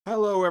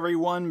Hello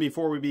everyone,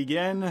 before we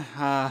begin,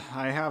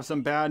 I have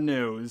some bad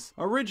news.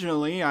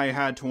 Originally, I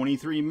had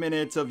 23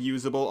 minutes of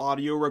usable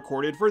audio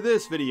recorded for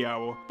this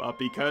video, but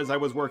because I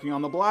was working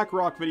on the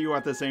Blackrock video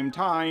at the same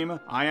time,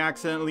 I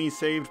accidentally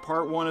saved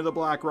part 1 of the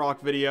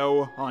Blackrock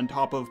video on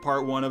top of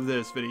part 1 of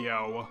this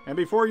video. And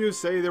before you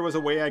say there was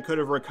a way I could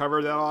have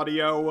recovered that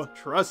audio,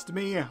 trust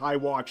me, I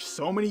watched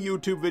so many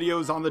YouTube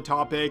videos on the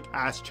topic,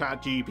 asked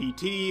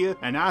ChatGPT,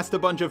 and asked a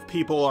bunch of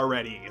people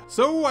already.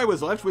 So I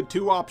was left with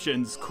two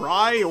options,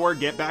 cry or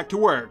get back to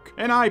work,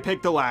 and I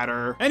picked the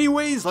latter.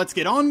 Anyways, let's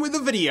get on with the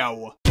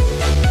video.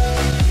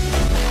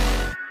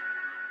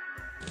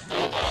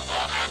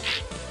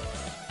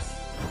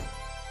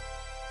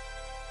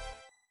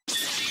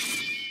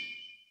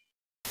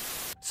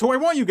 So I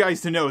want you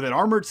guys to know that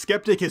Armored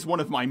Skeptic is one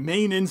of my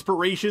main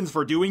inspirations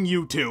for doing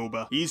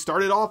YouTube. He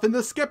started off in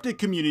the skeptic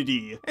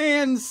community,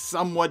 and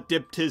somewhat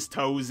dipped his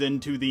toes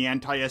into the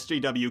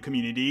anti-SJW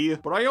community,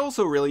 but I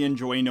also really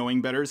enjoy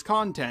Knowing Better's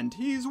content.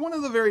 He's one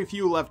of the very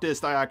few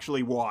leftists I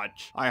actually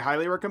watch. I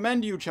highly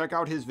recommend you check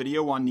out his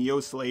video on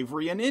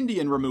neo-slavery and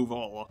Indian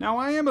removal. Now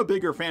I am a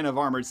bigger fan of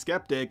Armored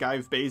Skeptic.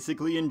 I've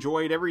basically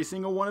enjoyed every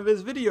single one of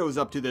his videos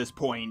up to this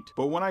point,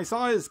 but when I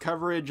saw his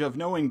coverage of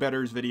Knowing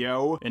Better's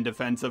video, in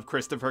defense of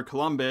Christopher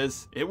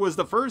Columbus, it was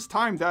the first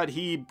time that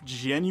he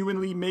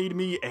genuinely made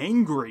me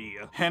angry.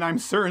 And I'm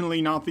certainly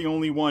not the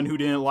only one who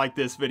didn't like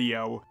this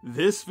video.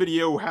 This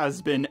video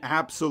has been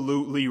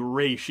absolutely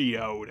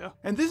ratioed.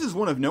 And this is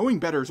one of Knowing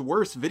Better's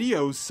worst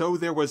videos, so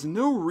there was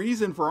no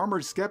reason for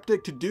Armored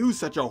Skeptic to do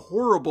such a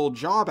horrible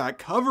job at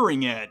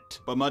covering it.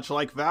 But much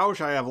like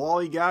Vouch, I have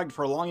lollygagged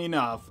for long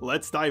enough.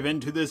 Let's dive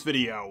into this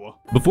video.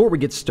 Before we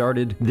get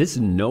started, this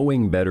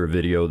Knowing Better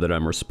video that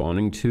I'm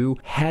responding to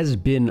has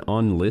been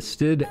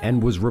unlisted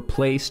and was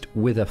replaced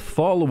with a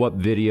follow-up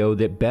video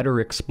that better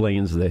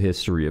explains the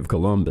history of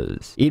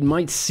Columbus. It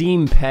might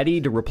seem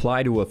petty to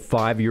reply to a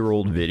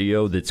 5-year-old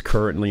video that's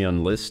currently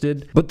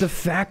unlisted, but the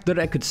fact that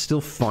I could still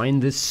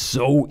find this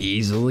so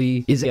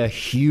easily is a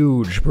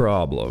huge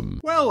problem.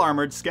 Well,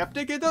 Armored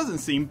Skeptic, it doesn't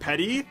seem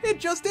petty. It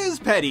just is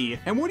petty.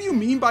 And what do you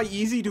mean by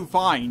easy to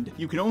find?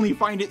 You can only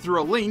find it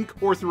through a link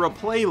or through a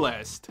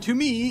playlist. To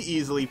me,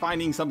 easily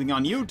finding something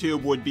on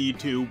YouTube would be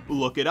to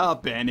look it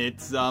up and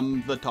it's,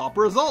 the top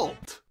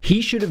result. He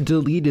should have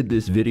deleted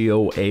this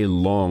video a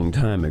long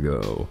time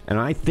ago, and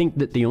I think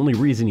that the only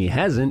reason he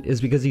hasn't is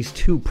because he's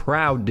too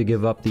proud to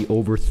give up the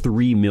over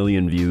 3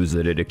 million views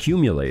that it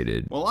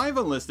accumulated. Well, I've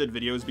unlisted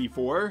videos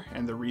before,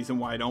 and the reason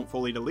why I don't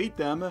fully delete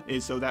them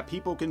is so that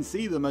people can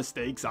see the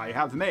mistakes I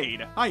have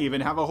made. I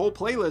even have a whole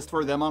playlist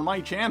for them on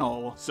my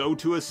channel, so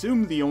to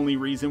assume the only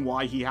reason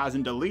why he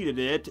hasn't deleted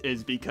it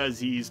is because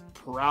he's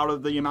proud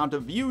of the amount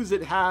of views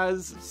it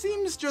has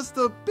seems just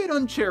a bit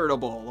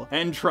uncharitable.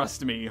 And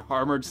trust me,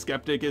 Armored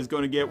Skeptic is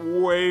going to get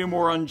way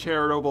more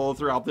uncharitable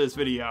throughout this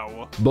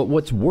video. But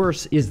what's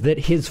worse is that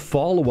his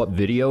follow-up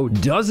video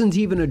doesn't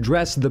even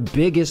address the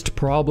biggest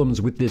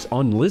problems with this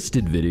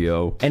unlisted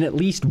video, and at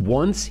least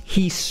once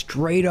he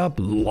straight up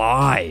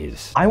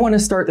lies. I want to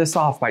start this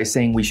off by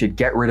saying we should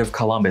get rid of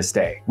Columbus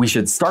Day. We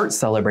should start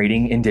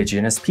celebrating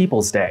Indigenous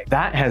Peoples Day.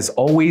 That has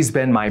always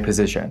been my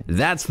position.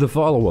 That's the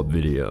follow-up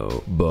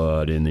video,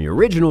 but in the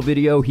original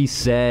video he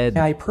said,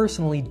 I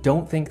personally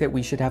don't think that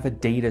we should have a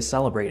day to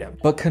celebrate him.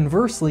 But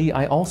conversely,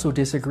 I also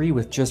disagree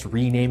with just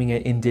renaming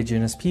it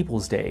Indigenous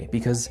Peoples Day,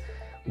 because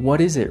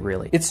what is it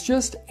really? It's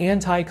just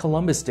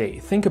anti-Columbus Day.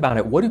 Think about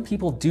it. What do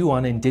people do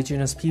on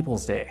Indigenous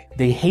Peoples Day?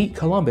 They hate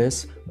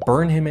Columbus,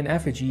 burn him in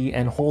effigy,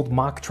 and hold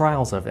mock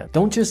trials of him.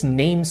 Don't just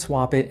name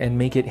swap it and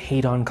make it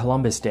hate on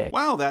Columbus Day.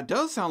 Wow, that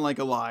does sound like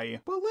a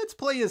lie. But let's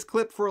play his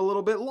clip for a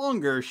little bit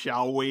longer,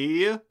 shall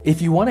we?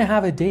 If you want to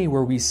have a day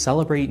where we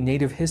celebrate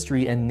Native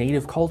history and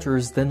Native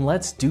cultures, then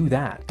let's do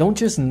that. Don't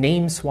just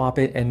name swap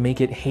it and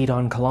make it hate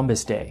on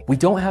Columbus Day. We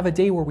don't have a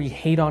day where we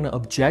hate on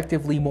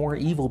objectively more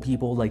evil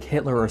people like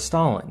Hitler or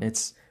Stalin.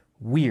 It's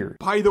weird.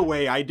 By the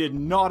way, I did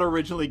not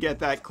originally get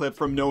that clip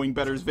from Knowing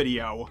Better's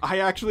video. I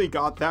actually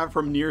got that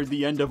from near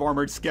the end of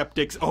Armored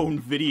Skeptic's own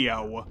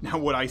video. Now,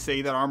 would I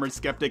say that Armored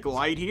Skeptic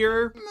lied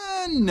here?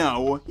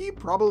 No. He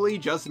probably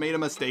just made a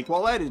mistake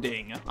while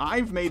editing.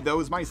 I've made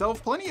those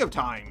myself plenty of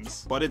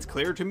times. But it's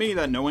clear to me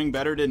that Knowing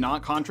Better did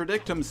not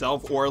contradict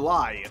himself or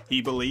lie.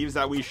 He believes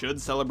that we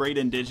should celebrate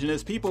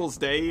Indigenous Peoples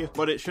Day,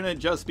 but it shouldn't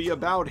just be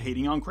about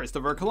hating on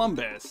Christopher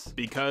Columbus.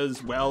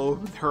 Because, well,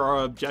 there are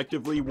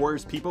objectively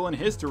worse people in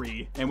history,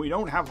 and we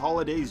don't have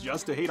holidays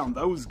just to hate on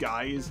those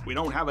guys. We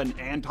don't have an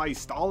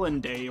anti-Stalin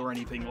day or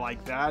anything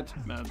like that,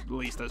 at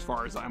least as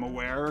far as I'm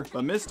aware.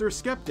 But Mr.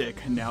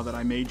 Skeptic, now that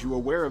I made you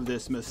aware of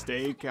this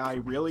mistake,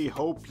 I really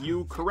hope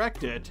you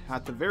correct it,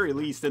 at the very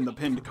least in the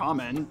pinned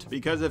comment,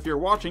 because if you're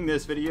watching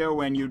this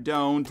video and you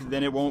don't,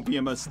 then it won't be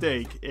a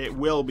mistake, it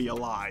will be a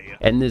lie.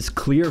 And this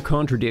clear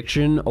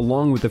contradiction,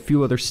 along with a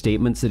few other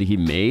statements that he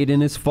made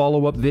in his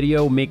follow-up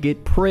video, make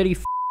it pretty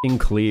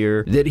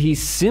clear that he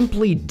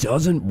simply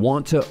doesn't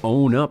want to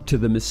own up to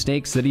the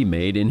mistakes that he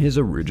made in his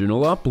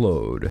original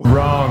upload.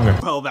 Wrong.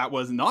 Well, that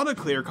was not a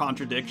clear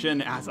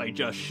contradiction, as I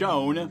just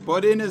shown,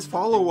 but in his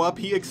follow-up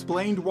he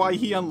explained why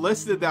he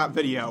unlisted that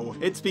video.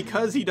 It's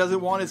because he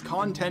doesn't want his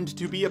content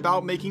to be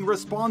about making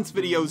response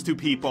videos to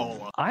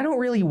people. I don't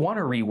really want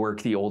to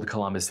rework the old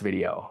Columbus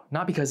video,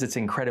 not because it's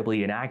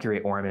incredibly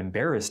inaccurate or I'm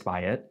embarrassed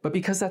by it, but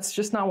because that's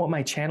just not what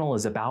my channel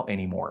is about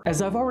anymore.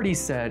 As I've already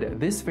said,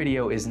 this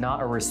video is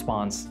not a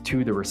response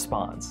to the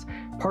response,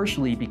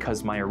 partially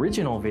because my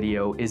original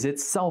video is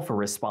itself a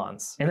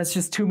response, and that's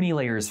just too many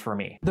layers for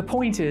me. The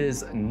point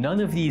is, none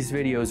of these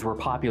videos were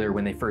popular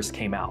when they first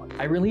came out.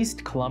 I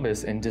released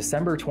Columbus in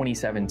December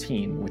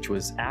 2017, which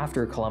was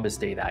after Columbus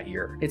Day that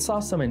year. It saw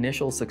some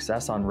initial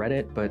success on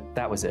Reddit, but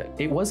that was it.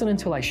 It wasn't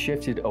until I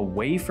shifted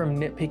away from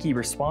nitpicky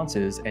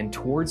responses and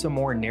towards a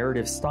more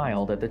narrative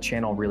style that the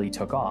channel really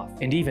took off.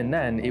 And even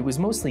then, it was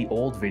mostly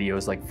old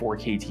videos like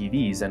 4K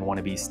TVs and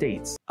wannabe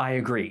states. I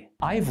agree.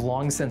 I've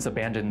long since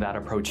abandoned that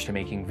approach to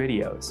making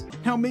videos.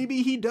 Now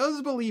maybe he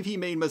does believe he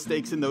made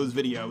mistakes in those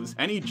videos,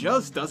 and he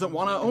just doesn't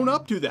want to own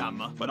up to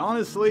them. But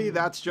honestly,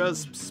 that's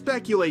just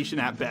speculation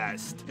at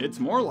best. It's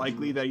more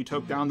likely that he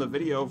took down the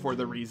video for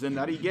the reason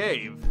that he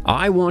gave.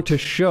 I want to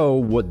show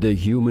what the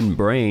human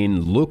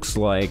brain looks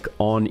like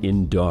on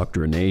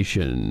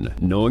indoctrination.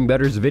 Knowing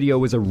Better's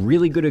video is a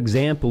really good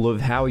example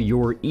of how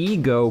your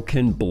ego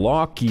can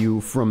block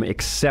you from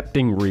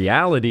accepting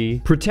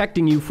reality,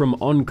 protecting you from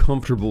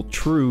uncomfortable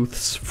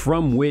truths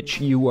from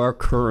which you are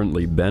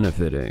currently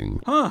benefiting.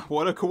 Huh,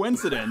 what a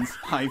coincidence.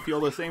 I feel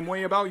the same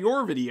way about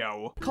your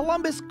video.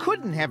 Columbus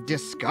couldn't have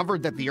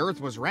discovered that the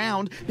Earth was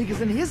round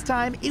because in his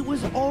time it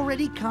was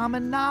already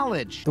common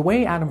knowledge. The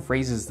way Adam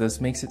phrases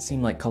this makes it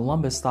seem like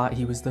Columbus thought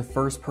he was the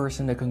first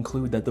person to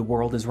conclude that the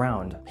world is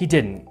round. He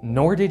didn't,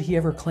 nor did he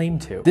ever claim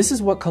to. This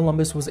is what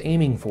Columbus was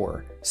aiming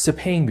for.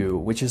 Cipangu,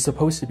 which is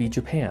supposed to be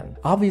Japan.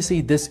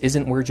 Obviously, this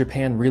isn't where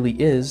Japan really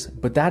is,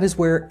 but that is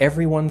where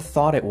everyone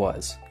thought it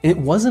was. It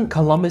wasn't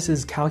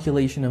Columbus's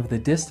calculation of the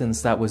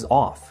distance that was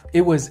off.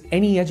 It was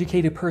any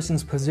educated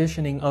person's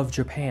positioning of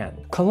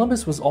Japan.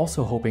 Columbus was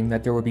also hoping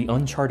that there would be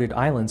uncharted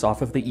islands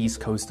off of the east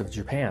coast of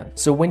Japan.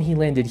 So when he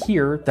landed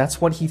here, that's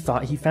what he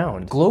thought he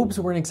found. Globes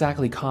weren't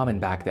exactly common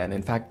back then.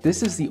 In fact,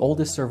 this is the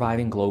oldest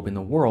surviving globe in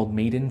the world,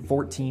 made in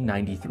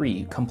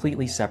 1493,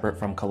 completely separate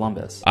from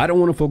Columbus. I don't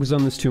want to focus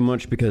on this too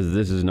much because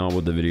this is not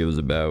what the video is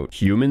about.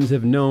 Humans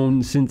have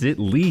known since at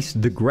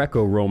least the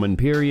Greco-Roman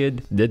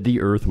period that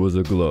the Earth was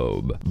a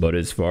globe. But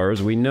as far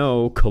as we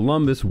know,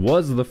 Columbus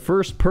was the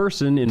first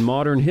person in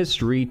modern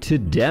history to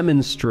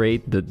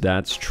demonstrate that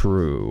that's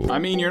true. I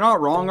mean, you're not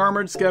wrong,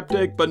 Armored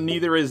Skeptic, but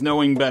neither is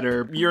Knowing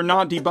Better. You're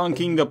not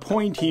debunking the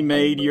point he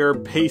made, you're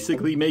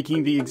basically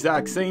making the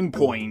exact same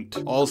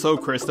point. Also,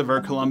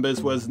 Christopher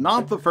Columbus was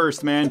not the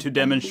first man to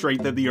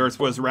demonstrate that the Earth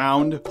was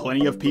round.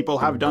 Plenty of people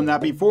have done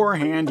that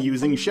beforehand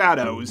using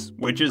shadows,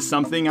 which is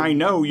something I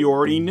know you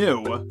already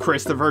knew.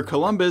 Christopher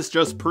Columbus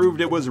just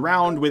proved it was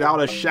round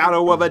without a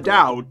shadow of a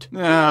doubt.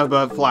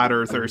 But flat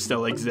earthers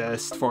still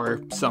exist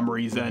for some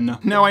reason.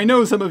 Now I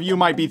know some of you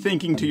might be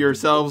thinking to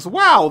yourselves,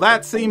 wow,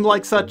 that seemed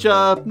like such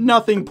a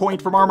nothing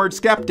point from Armored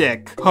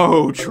Skeptic.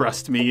 Oh,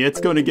 trust me,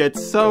 it's gonna get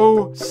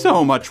so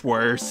much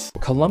worse.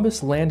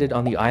 Columbus landed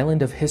on the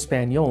island of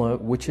Hispaniola,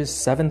 which is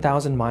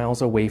 7,000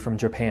 miles away from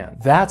Japan.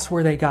 That's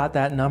where they got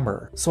that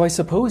number. So I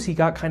suppose he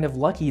got kind of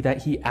lucky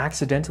that he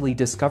accidentally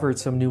discovered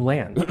some new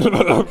land.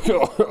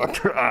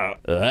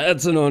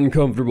 That's an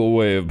uncomfortable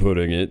way of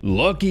putting it.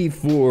 Lucky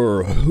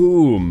for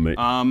whom?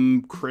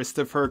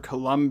 Christopher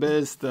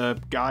Columbus, the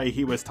guy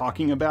he was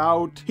talking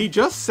about? He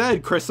just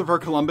said Christopher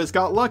Columbus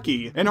got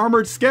lucky, and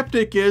Armored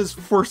Skeptic is,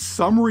 for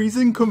some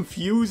reason,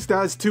 confused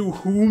as to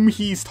whom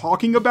he's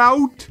talking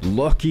about?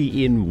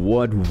 Lucky in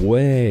what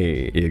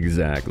way,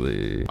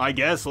 exactly? I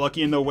guess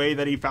lucky in the way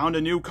that he found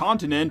a new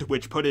continent,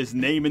 which put his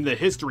name in the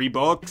history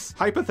books.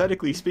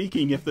 Hypothetically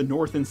speaking, if the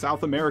North and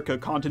South America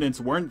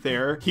continents weren't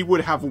there, he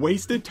would have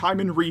wasted time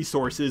and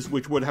resources,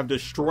 which would have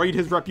destroyed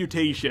his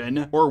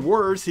reputation, or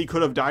worse, he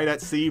could have died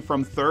at sea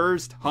from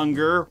thirst,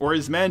 hunger, or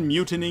his men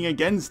mutinying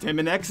against him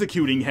and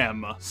executing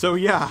him. So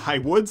yeah, I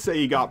would say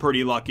he got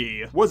pretty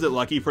lucky. Was it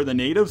lucky for the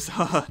natives?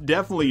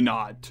 Definitely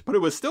not. But it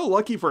was still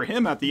lucky for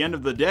him at the end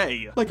of the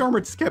day. Like,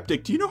 Armored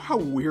Skeptic, do you know how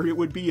weird it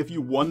would be if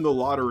you won the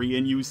lottery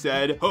and you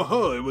said,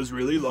 haha, it was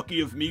really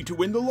lucky of me to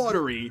win the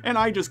lottery, and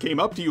I just came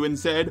up to you and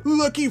said,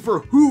 lucky for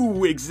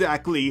who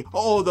exactly?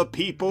 All the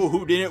people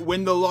who didn't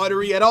win the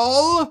lottery at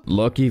all?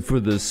 Lucky for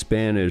the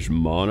Spanish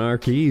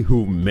monarchy,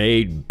 who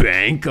made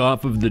bank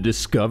off of the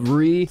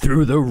discovery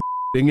through the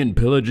and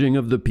pillaging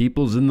of the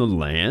peoples in the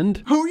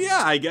land? Oh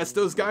yeah, I guess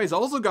those guys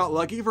also got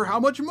lucky for how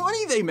much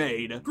money they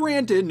made.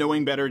 Granted,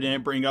 Knowing Better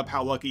didn't bring up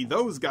how lucky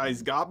those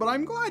guys got, but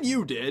I'm glad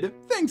you did.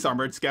 Thanks,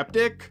 Armored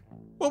Skeptic.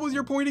 What was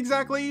your point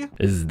exactly?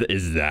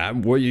 Is that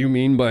what you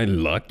mean by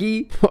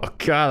lucky? Oh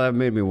god, that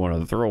made me want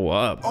to throw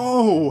up.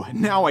 Oh,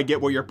 now I get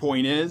what your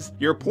point is.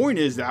 Your point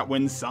is that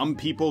when some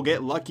people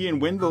get lucky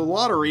and win the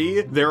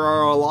lottery, there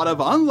are a lot of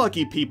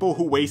unlucky people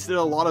who wasted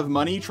a lot of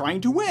money trying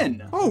to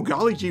win. Oh,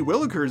 golly gee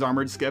willikers,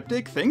 Armored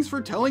Skeptic, thanks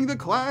for telling the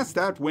class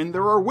that when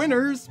there are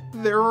winners,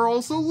 there are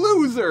also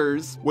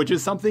losers. Which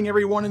is something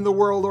everyone in the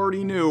world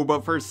already knew,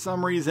 but for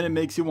some reason it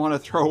makes you want to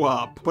throw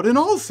up. But in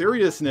all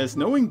seriousness,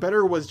 knowing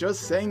better was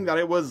just saying that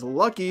it was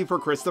lucky for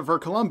Christopher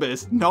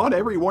Columbus, not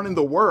everyone in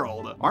the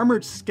world.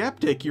 Armored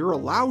Skeptic, you're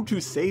allowed to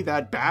say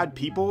that bad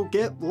people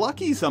get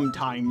lucky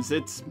sometimes.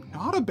 It's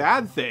not a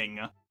bad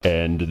thing.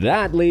 And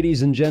that,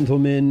 ladies and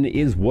gentlemen,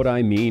 is what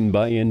I mean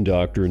by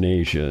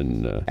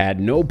indoctrination. At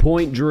no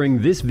point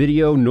during this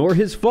video nor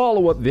his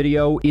follow-up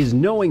video is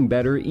Knowing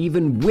Better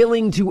even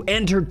willing to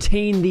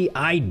entertain the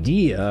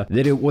idea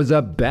that it was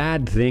a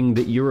bad thing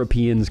that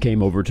Europeans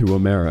came over to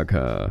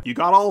America. You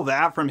got all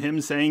that from him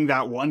saying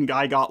that one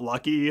guy got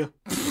lucky?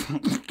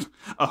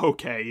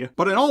 Okay.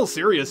 But in all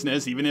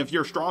seriousness, even if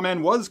your straw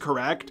man was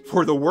correct,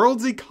 for the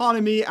world's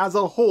economy as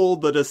a whole,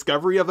 the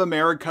discovery of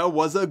America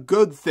was a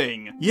good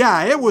thing.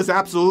 Yeah, it was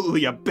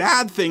absolutely a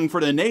bad thing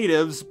for the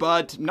natives,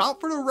 but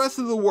not for the rest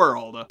of the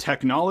world.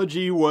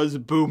 Technology was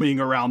booming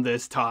around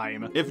this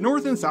time. If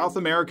North and South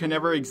America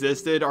never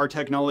existed, our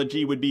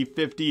technology would be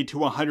 50 to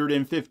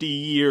 150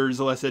 years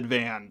less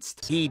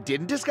advanced. He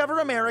didn't discover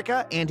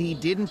America, and he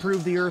didn't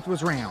prove the Earth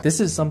was round.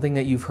 This is something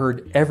that you've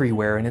heard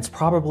everywhere, and it's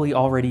probably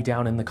already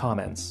down in the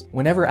comments.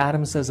 Whenever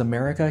Adam says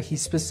America,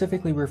 he's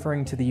specifically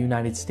referring to the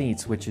United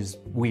States, which is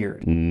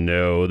weird.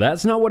 No,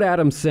 that's not what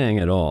Adam's saying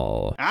at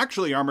all.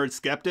 Actually, Armored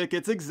Skeptic,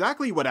 it's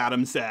exactly what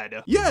Adam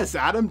said. Yes,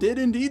 Adam did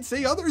indeed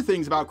say other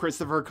things about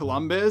Christopher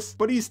Columbus,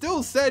 but he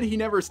still said he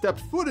never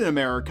stepped foot in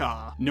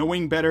America.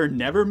 Knowing Better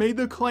never made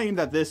the claim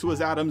that this was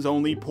Adam's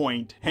only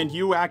point, and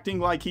you acting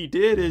like he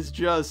did is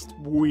just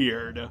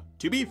weird.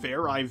 To be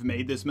fair, I've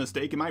made this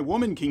mistake in my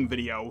Woman King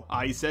video.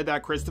 I said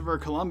that Christopher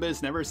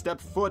Columbus never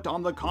stepped foot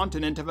on the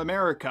continent of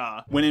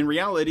America, when in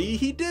reality,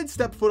 he did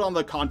step foot on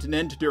the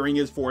continent during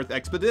his 4th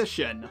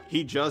expedition.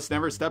 He just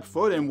never stepped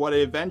foot in what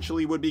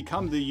eventually would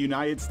become the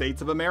United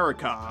States of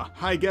America.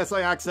 I guess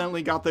I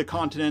accidentally got the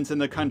continents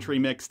and the country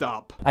mixed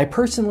up. I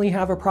personally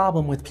have a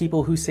problem with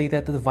people who say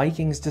that the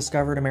Vikings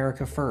discovered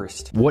America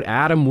first. What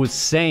Adam was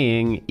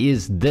saying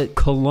is that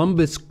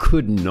Columbus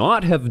could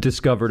not have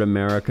discovered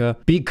America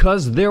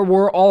because there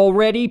were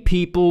already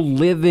people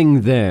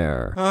living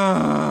there.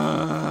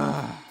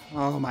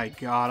 Oh my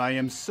god, I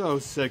am so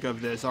sick of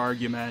this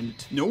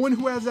argument. No one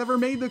who has ever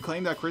made the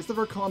claim that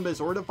Christopher Columbus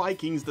or the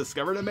Vikings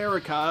discovered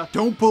America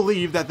don't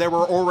believe that there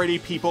were already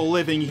people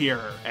living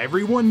here.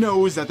 Everyone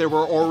knows that there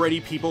were already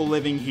people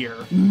living here.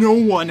 No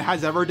one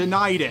has ever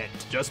denied it.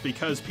 Just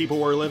because people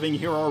were living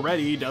here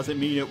already doesn't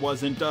mean it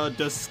wasn't a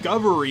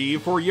discovery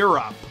for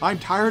Europe. I'm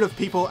tired of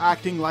people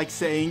acting like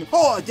saying,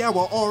 oh, there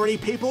were already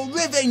people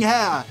living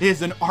here,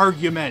 is an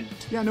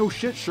argument. Yeah, no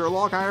shit,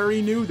 Sherlock, I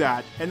already knew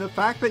that. And the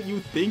fact that you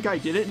think I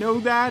didn't know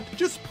that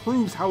just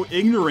proves how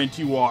ignorant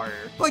you are.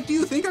 Like, do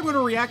you think I'm gonna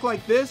react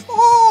like this?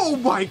 Oh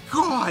my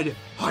god!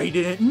 I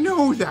didn't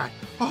know that!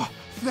 Oh,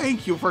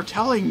 thank you for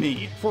telling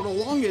me. For the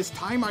longest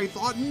time, I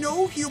thought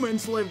no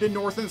humans lived in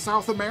North and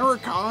South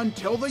America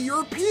until the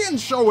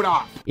Europeans showed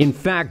up. In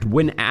fact,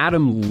 when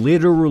Adam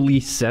literally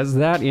says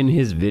that in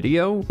his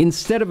video,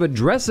 instead of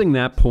addressing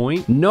that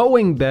point,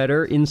 Knowing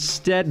Better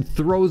instead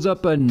throws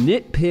up a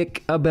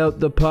nitpick about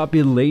the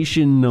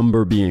population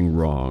number being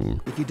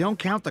wrong. If you don't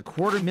count the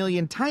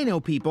 250,000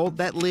 Taino people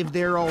that live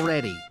there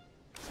already.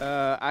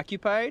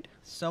 Occupied?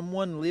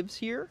 Someone lives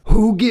here?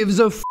 Who gives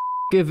a f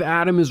if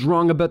Adam is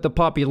wrong about the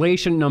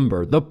population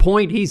number? The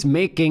point he's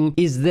making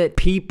is that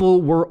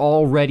people were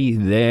already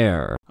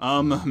there.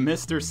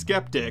 Mr.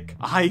 Skeptic,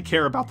 I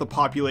care about the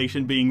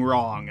population being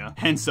wrong,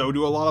 and so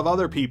do a lot of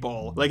other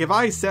people. Like, if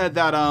I said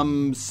that,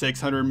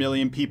 600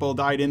 million people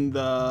died in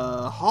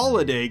the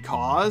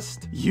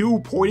Holocaust, you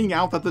pointing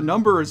out that the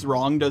number is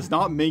wrong does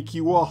not make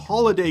you a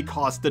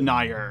Holocaust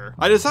denier.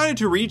 I decided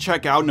to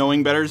recheck out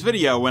Knowing Better's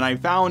video when I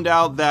found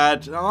out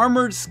that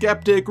Armored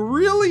Skeptic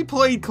really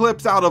played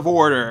clips out of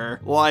order.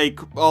 Like,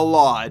 a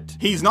lot.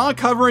 He's not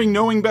covering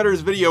Knowing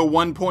Better's video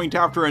one point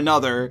after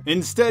another.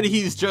 Instead,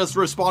 he's just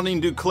responding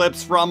to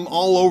clips from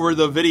all over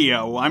the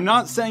video. I'm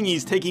not saying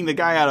he's taking the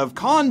guy out of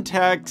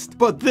context,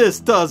 but this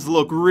does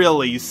look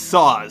really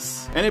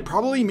sus. And it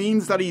probably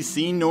means that he's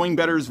seen Knowing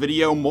Better's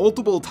video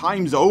multiple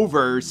times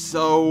over,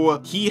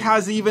 so he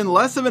has even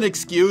less of an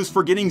excuse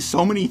for getting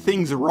so many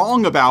things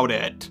wrong about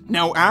it.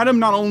 Now, Adam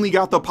not only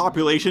got the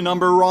population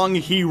number wrong,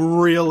 he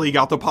really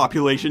got the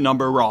population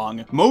number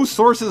wrong. Most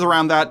sources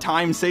around that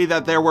time say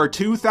that there were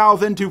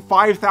 2,000 to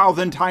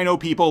 5,000 Taino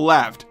people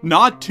left,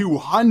 not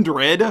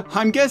 200.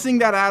 I'm guessing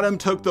that Adam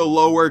took took the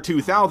lower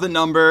 2000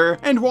 number,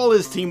 and while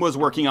his team was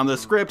working on the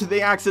script,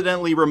 they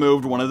accidentally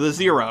removed one of the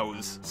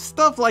zeros.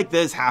 Stuff like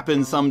this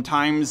happens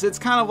sometimes. It's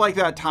kind of like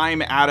that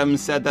time Adam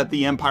said that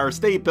the Empire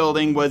State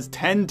Building was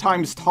 10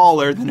 times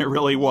taller than it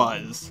really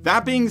was.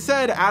 That being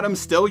said, Adam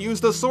still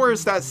used a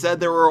source that said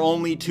there were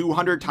only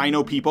 200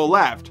 Taino people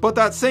left, but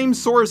that same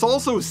source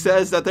also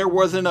says that there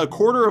wasn't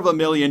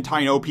 250,000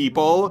 Taino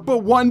people,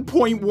 but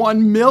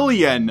 1.1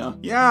 million.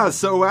 Yeah,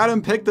 so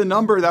Adam picked the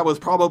number that was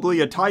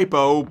probably a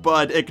typo,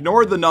 but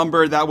ignored the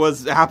number that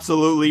was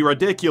absolutely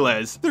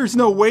ridiculous. There's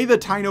no way the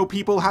Taino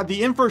people had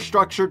the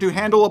infrastructure to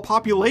handle a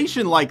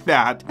population like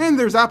that, and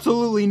there's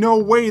absolutely no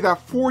way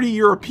that 40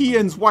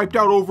 Europeans wiped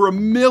out over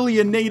 1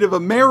 million Native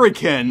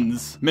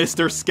Americans.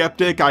 Mr.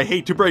 Skeptic, I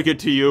hate to break it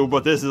to you,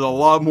 but this is a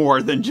lot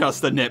more than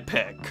just a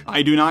nitpick.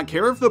 I do not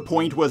care if the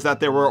point was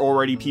that there were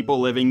already people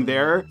living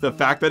there. The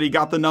fact that he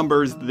got the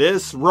numbers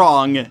this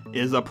wrong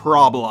is a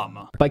problem.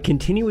 By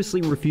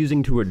continuously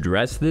refusing to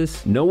address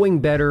this, Knowing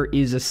Better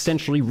is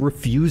essentially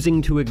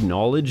refusing to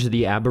acknowledge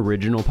the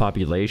Aboriginal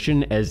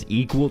population as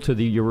equal to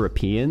the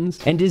Europeans,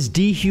 and is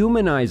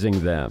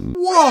dehumanizing them.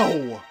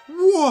 Whoa!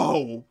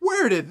 Whoa!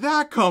 Where did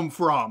that come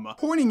from?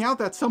 Pointing out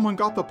that someone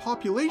got the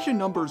population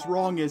numbers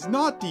wrong is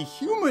not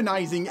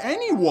dehumanizing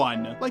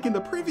anyone! Like in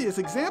the previous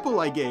example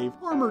I gave,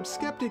 Armored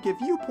Skeptic, if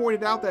you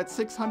pointed out that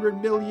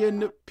 600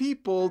 million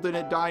people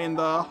didn't die in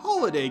the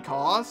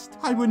Holocaust,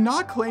 I would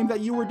not claim that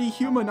you were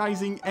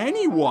dehumanizing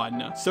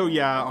anyone. So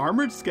yeah,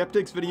 Armored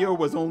Skeptic's video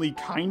was only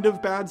kind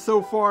of bad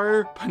so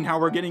far, but now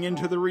we're getting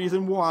into the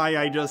reason why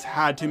I just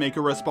had to make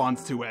a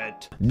response to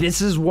it.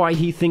 This is why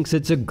he thinks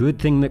it's a good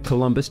thing that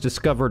Columbus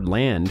discovered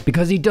land,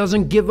 because he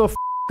doesn't give a f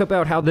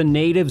about how the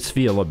natives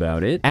feel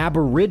about it.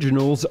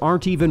 Aboriginals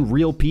aren't even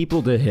real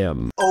people to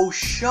him. Oh,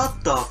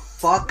 shut the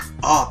fuck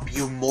up,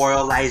 you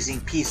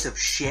moralizing piece of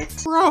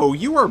shit. Bro,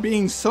 you are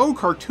being so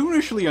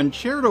cartoonishly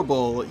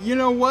uncharitable. You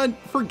know what?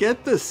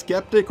 Forget the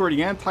skeptic or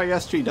the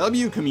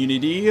anti-SJW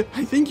community.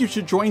 I think you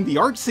should join the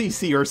Art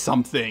CC or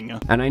something.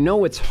 And I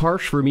know it's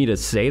harsh for me to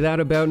say that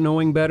about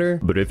Knowing Better,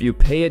 but if you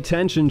pay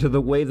attention to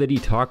the way that he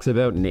talks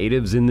about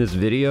natives in this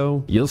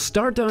video, you'll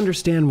start to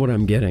understand what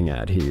I'm getting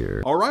at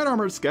here. Alright,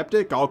 Armored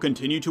Skeptic, I'll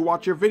continue to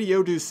watch your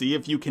video to see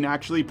if you can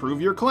actually prove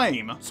your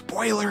claim.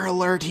 Spoiler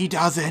alert, he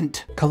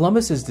doesn't.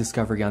 Columbus's discovery,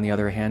 on the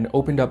other hand,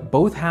 opened up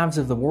both halves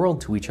of the world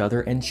to each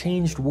other and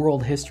changed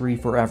world history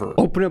forever.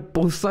 Open up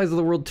both sides of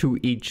the world to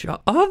each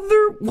other?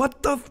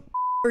 What the f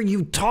are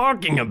you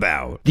talking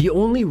about? The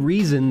only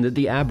reason that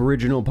the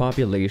Aboriginal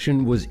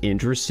population was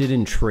interested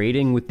in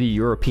trading with the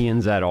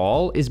Europeans at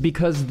all is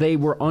because they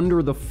were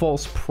under the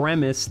false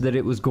premise that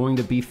it was going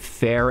to be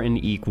fair and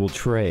equal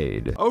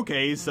trade.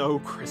 Okay, so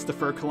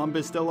Christopher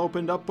Columbus still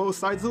opened up both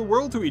sides of the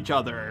world to each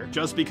other.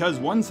 Just because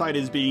one side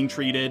is being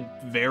treated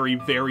very,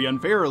 very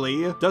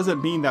unfairly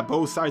doesn't mean that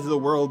both sides of the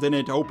world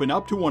didn't open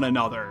up to one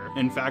another.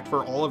 In fact,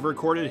 for all of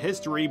recorded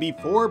history,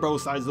 before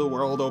both sides of the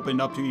world opened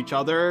up to each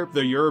other,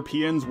 the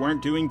Europeans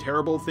weren't doing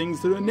terrible things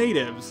to the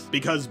natives,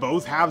 because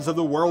both halves of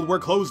the world were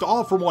closed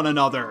off from one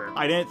another.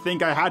 I didn't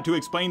think I had to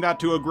explain that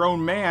to a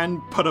grown man,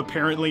 but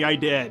apparently I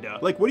did.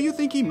 Like, what do you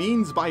think he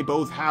means by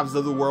both halves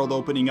of the world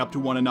opening up to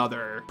one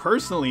another?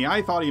 Personally,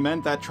 I thought he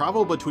meant that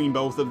travel between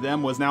both of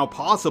them was now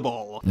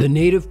possible. The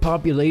native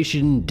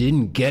population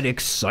didn't get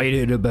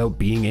excited about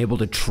being able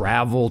to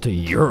travel to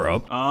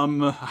Europe.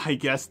 I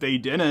guess they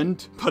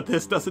didn't, but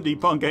this doesn't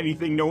debunk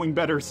anything Knowing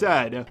Better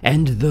said.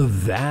 And the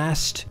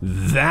vast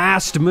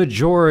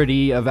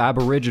majority of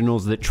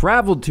Aboriginals that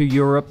traveled to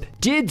Europe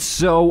did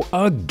so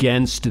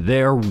against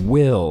their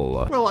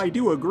will. Well, I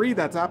do agree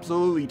that's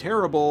absolutely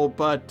terrible,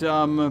 but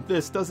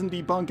this doesn't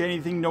debunk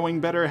anything Knowing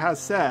Better has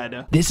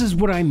said. This is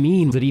what I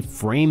mean, that he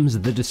frames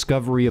the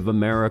discovery of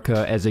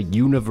America as a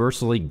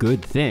universally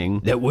good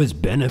thing that was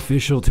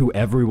beneficial to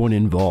everyone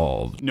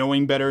involved.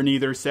 Knowing Better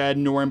neither said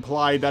nor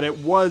implied that it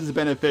was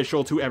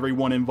beneficial to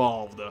everyone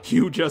involved.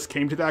 You just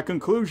came to that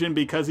conclusion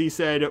because he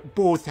said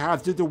both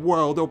halves of the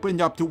world opened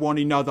up to one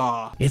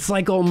another. It's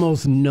like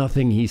almost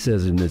nothing he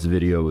says in this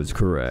video is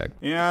correct.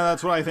 Yeah,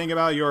 that's what I think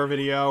about your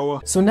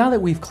video. So now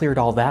that we've cleared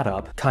all that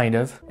up, kind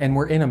of, and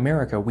we're in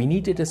America, we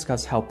need to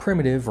discuss how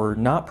primitive or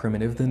not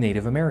primitive the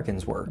Native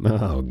Americans were.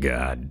 Oh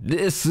god,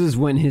 this is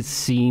when his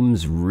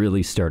seams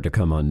really start to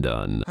come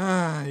undone.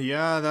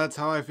 Yeah, that's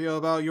how I feel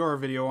about your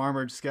video,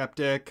 Armored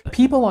Skeptic.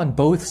 People on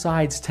both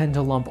sides tend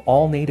to lump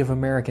all Native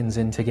Americans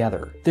in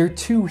together. They're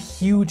two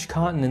huge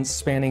continents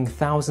spanning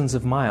thousands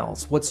of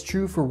miles. What's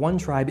true for one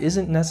tribe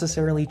isn't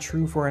necessarily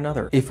true for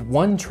another. If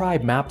one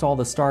tribe mapped all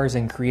the stars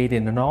and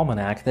created an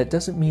almanac, that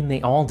doesn't mean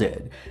they all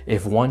did.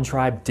 If one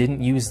tribe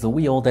didn't use the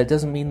wheel, that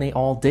doesn't mean they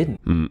all didn't.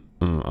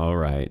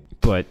 Alright,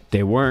 but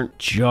they weren't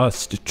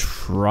just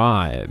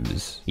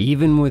tribes.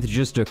 Even with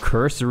just a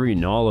cursory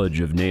knowledge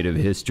of native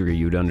history,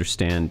 you'd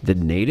understand that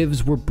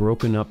natives were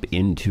broken up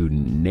into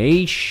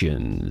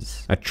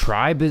nations. A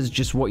tribe is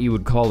just what you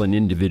would call an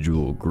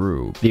individual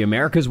group. The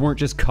Americas weren't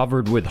just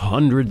covered with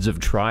hundreds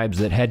of tribes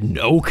that had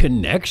no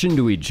connection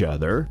to each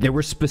other. There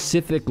were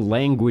specific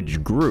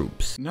language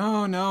groups.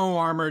 No,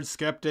 Armored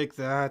Skeptic,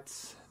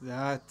 that's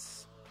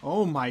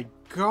Oh my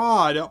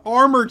God,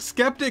 Armored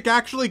Skeptic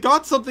actually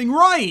got something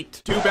right!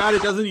 Too bad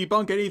it doesn't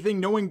debunk anything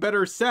Knowing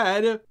Better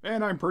said,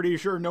 and I'm pretty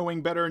sure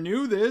Knowing Better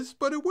knew this,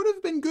 but it would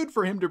have been good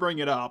for him to bring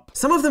it up.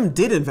 Some of them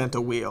did invent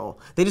a wheel.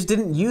 They just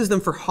didn't use them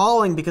for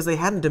hauling because they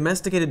hadn't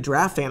domesticated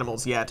draft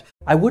animals yet.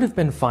 I would have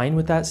been fine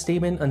with that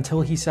statement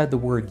until he said the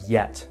word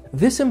yet.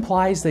 This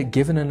implies that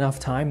given enough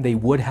time, they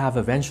would have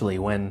eventually,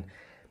 when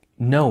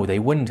no, they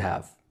wouldn't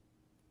have.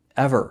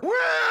 Ever.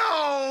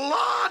 Well,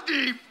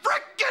 la-de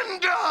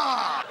frickin'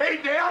 da!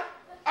 Hey, Dad,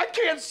 I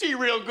can't see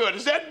real good.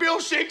 Is that Bill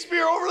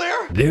Shakespeare over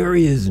there? There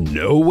is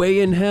no way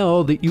in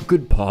hell that you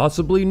could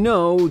possibly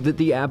know that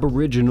the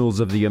Aboriginals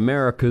of the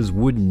Americas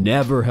would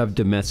never have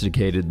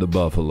domesticated the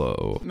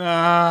buffalo.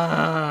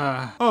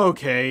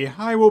 Okay,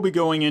 I will be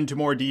going into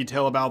more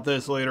detail about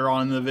this later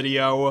on in the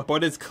video,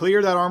 but it's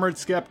clear that Armored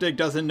Skeptic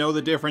doesn't know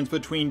the difference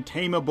between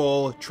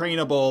tameable,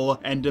 trainable,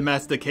 and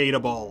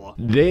domesticatable.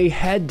 They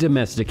had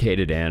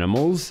domesticated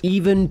animals,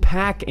 even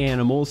pack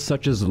animals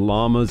such as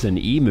llamas and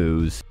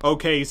emus.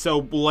 Okay,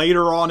 so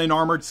later on in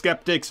Armored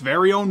Skeptic's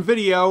very own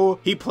video,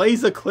 he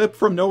plays a clip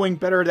from Knowing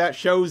Better that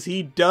shows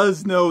he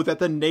does know that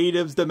the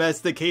natives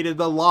domesticated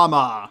the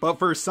llama, but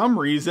for some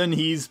reason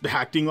he's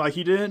acting like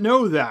he didn't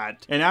know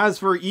that. And as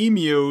for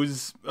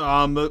emus,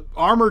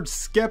 Armored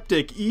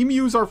Skeptic,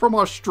 emus are from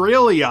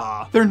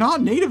Australia. They're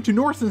not native to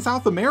North and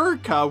South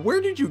America.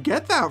 Where did you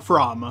get that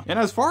from? And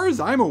as far as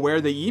I'm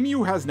aware, the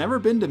emu has never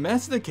been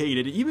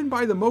domesticated, even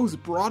by the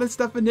most broadest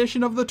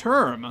definition of the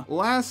term.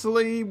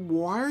 Lastly,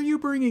 why are you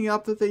bringing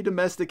up that they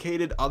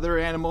domesticated other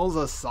animals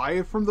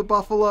aside from the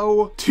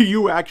buffalo? Do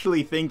you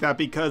actually think that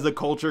because a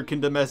culture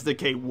can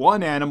domesticate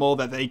one animal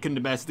that they can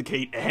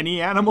domesticate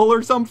any animal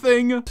or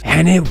something?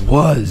 And it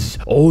was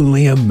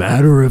only a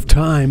matter of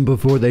time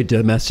before they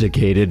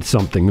domesticated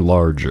something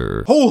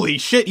larger. Holy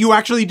shit, you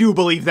actually do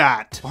believe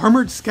that!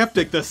 Armored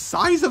Skeptic, the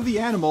size of the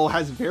animal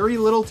has very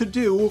little to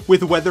do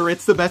with whether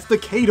it's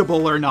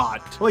domesticatable or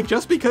not. Like,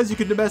 just because you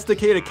can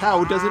domesticate a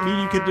cow doesn't mean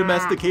you can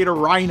domesticate a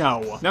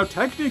rhino. Now,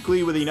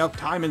 technically, with enough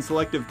time and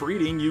selective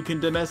breeding, you can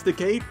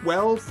domesticate,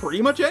 well,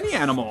 pretty much any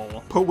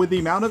animal. But with the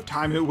amount of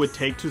time it would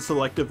take to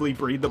selectively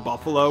breed the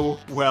buffalo,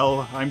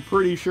 well, I'm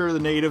pretty sure the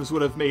natives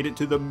would have made it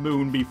to the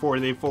moon before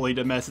they fully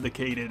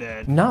domesticated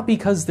it. Not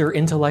because they're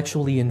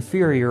intellectually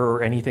inferior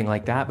or anything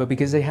like that, but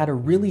because they had a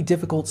really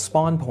difficult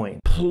spawn point.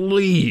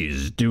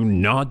 Please do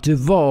not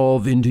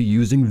devolve into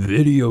using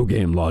video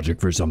game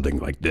logic for something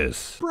like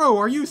this. Bro,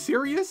 are you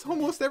serious?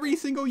 Almost every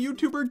single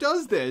YouTuber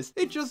does this.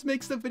 It just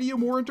makes the video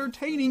more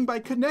entertaining by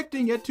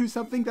connecting it to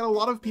something that a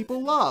lot of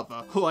people love.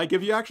 Like,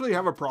 if you actually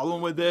have a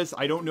problem with this,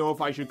 I don't know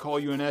if I should call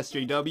you an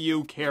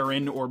SJW,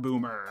 Karen, or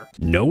Boomer.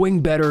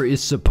 Knowing Better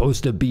is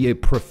supposed to be a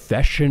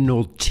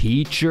professional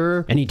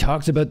teacher, and he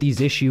talks about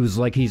these issues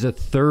like he's a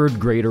third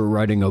grader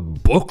writing a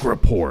book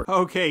report.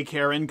 Okay,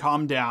 Karen,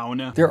 calm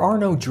down. There are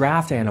no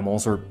draft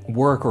animals or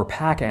work or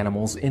pack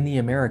animals in the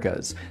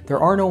Americas. There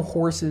are no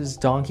horses,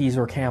 donkeys,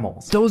 or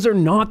camels. Those are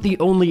not the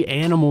only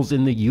animals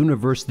in the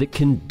universe that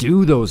can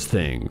do those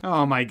things.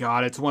 Oh my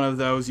god, it's one of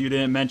those you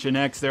didn't mention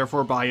X,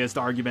 therefore biased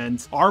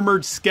arguments.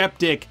 Armored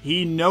Skeptic,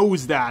 he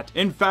knows that.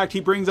 In fact, he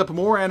brings up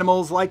more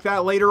animals like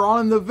that later on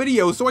in the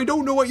video, so I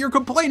don't know what you're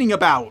complaining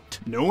about.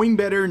 Knowing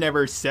Better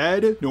never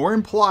said, nor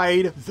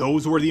implied,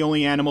 those were the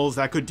only animals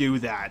that could do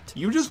that.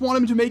 You just want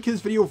him to make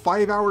his video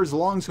 5 hours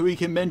long so he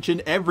can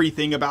mention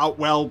everything about,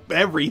 well,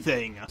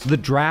 everything. The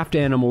draft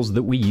animals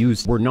that we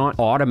used were not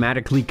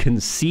automatically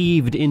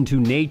conceived into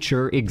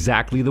nature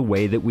exactly the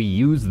way that we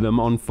use them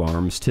on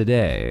farms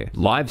today.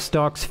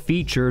 Livestock's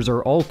features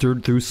are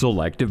altered through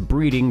selective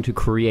breeding to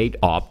create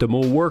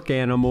optimal work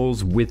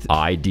animals with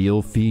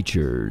ideal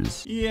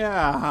features.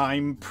 Yeah,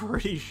 I'm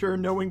pretty sure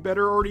Knowing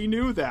Better already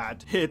knew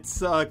that.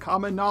 It's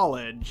common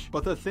knowledge.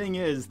 But the thing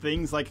is,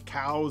 things like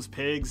cows,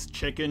 pigs,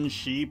 chickens,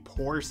 sheep,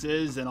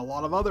 horses, and a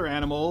lot of other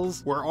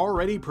animals were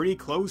already pretty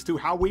close to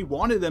how we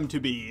wanted them to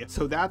be,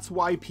 so that's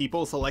why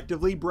people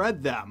selectively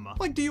bred them.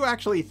 Like, do you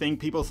actually think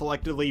people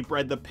selectively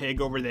bred the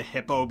pig over the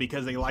hippo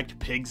because they liked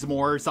pigs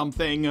more or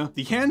something?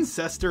 The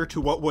ancestor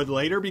to what would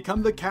later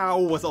become the cow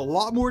was a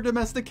lot more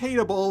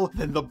domesticatable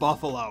than the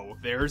buffalo.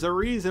 There's a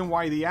reason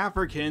why the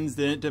Africans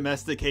didn't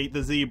domesticate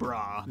the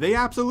zebra. They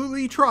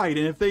absolutely tried,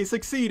 and if they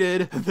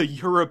succeeded, the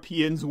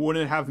Europeans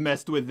wouldn't have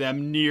messed with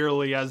them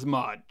nearly as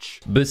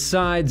much.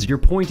 Besides, your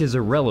point is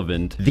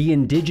irrelevant. The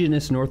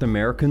indigenous North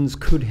Americans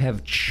could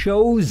have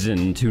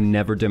chosen to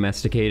never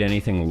domesticate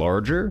anything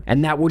larger,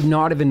 and that would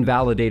not have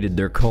invalidated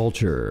their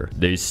culture.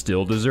 They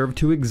still deserve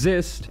to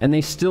exist, and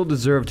they still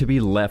deserve to be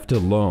left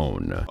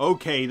alone.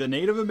 Okay, the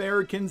Native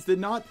Americans did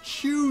not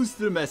choose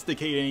to domesticate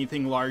domesticate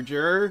anything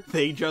larger.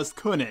 They just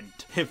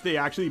couldn't. If they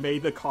actually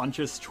made the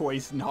conscious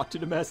choice not to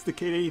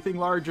domesticate anything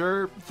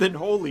larger, then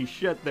holy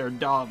shit, they're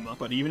dumb.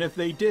 But even if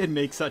they did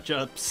make such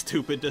a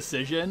stupid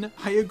decision,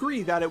 I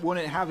agree that it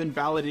wouldn't have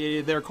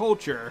invalidated their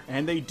culture,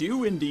 and they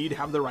do indeed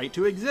have the right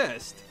to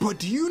exist. But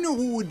do you know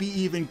what would be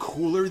even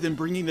cooler than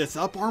bringing this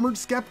up, Armored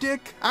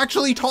Skeptic?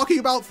 Actually talking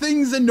about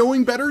things in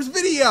Knowing Better's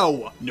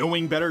video!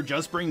 Knowing Better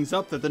just brings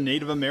up that the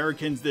Native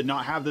Americans did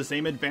not have the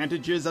same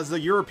advantages as the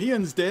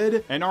Europeans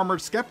did, and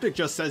Armored Skeptic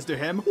just says to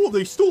him, well,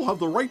 they still have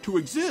the right to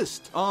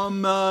exist.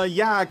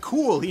 Yeah,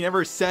 cool. He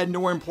never said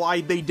nor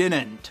implied they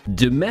didn't.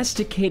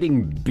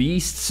 Domesticating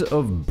beasts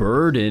of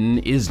burden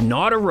is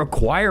not a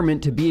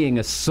requirement to being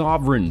a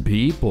sovereign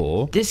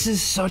people. This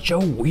is such a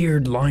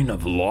weird line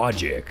of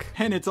logic.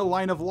 And it's a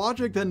line of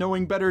logic that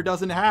Knowing Better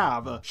doesn't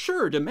have.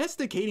 Sure,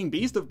 domesticating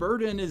beast of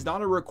burden is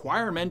not a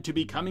requirement to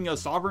becoming a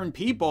sovereign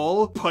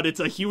people, but it's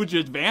a huge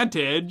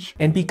advantage.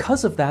 And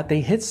because of that,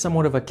 they hit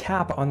somewhat of a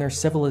cap on their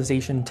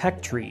civilization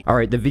tech tree.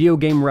 Alright, the video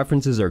game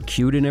references are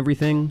cute and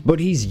everything, but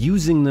he's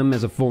using them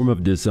as a form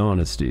of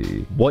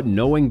dishonesty. What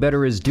Knowing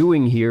Better is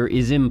doing here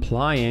is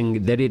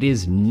implying that it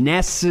is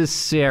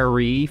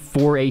necessary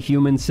for a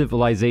human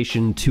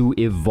civilization to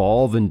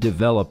evolve and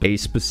develop a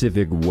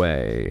specific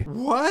way.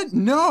 What?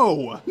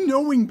 No!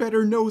 Knowing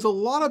Better knows a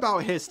lot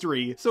about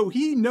history, so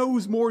he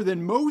knows more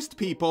than most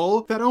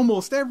people that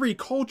almost every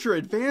culture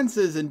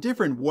advances in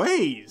different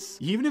ways.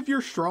 Even if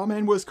your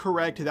strawman was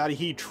correct that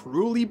he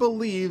truly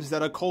believes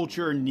that a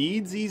culture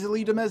needs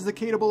easily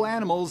domesticatable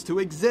animals to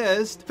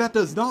exist, that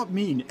does not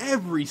mean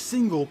every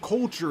single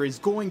culture is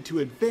going to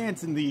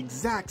advance in the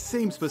exact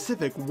same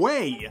specific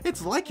way.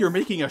 It's like you're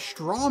making a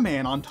straw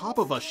man on top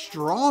of a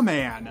straw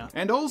man.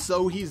 And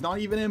also, he's not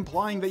even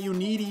implying that you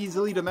need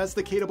easily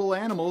domesticatable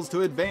animals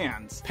to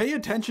advance. Pay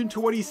attention to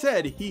what he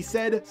said. He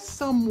said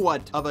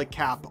somewhat of a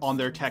cap on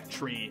their tech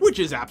tree, which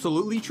is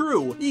absolutely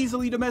true.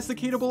 Easily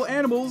domesticatable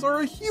animals are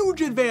a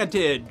huge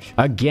advantage.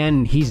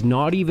 Again, he's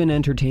not even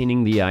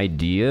entertaining the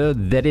idea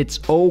that it's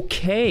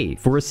okay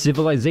for a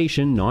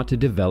civilization not to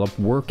develop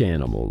work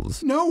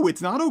animals. No,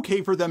 it's not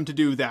okay for them to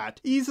do that.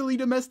 Easily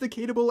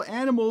domesticatable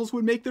animals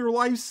would make their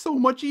lives so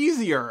much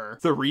easier.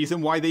 The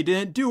reason why they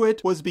didn't do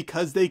it was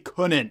because they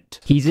couldn't.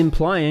 He's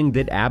implying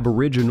that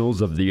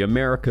aboriginals of the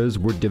Americas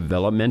were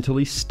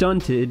developmentally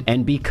stunted,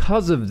 and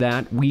because of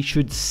that, we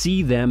should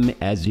see them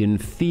as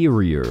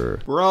inferior.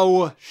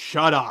 Bro,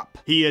 shut up.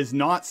 He is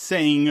not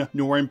saying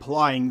nor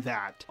implying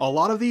that. A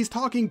lot of these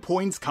talking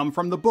points come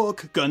from the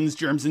book Guns,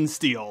 Germs, and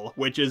Steel,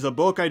 which is a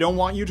book I don't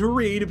want you to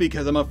read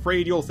because I'm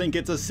afraid you'll think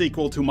it's a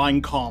sequel to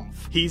Mein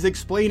Kampf. He's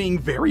explaining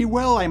very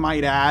well, I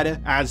might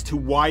add, as to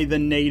why the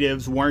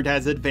natives weren't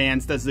as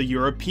advanced as the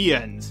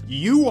Europeans.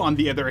 You, on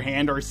the other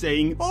hand, are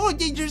saying, oh,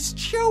 they just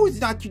chose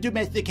not to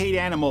domesticate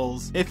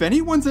animals. If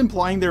anyone's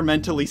implying they're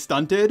mentally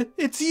stunted,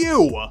 it's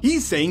you.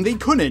 He's saying they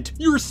couldn't.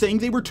 You're saying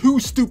they were too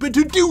stupid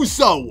to do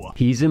so.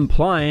 He's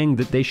implying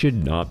that they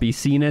should not be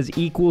seen as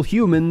equal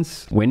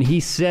humans when he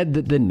said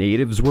that the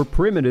natives were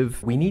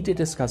primitive. We need to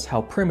discuss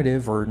how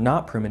primitive or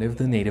not primitive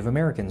the Native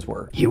Americans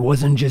were. He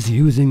wasn't just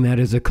using that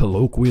as a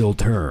colloquial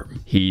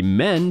term. He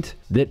meant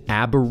that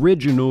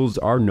aboriginals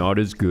are not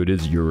as good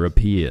as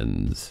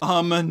Europeans.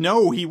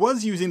 No, he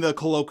was using the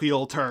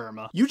colloquial term.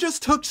 You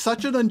just took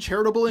such an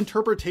uncharitable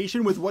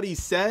interpretation with what he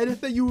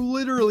said that you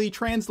literally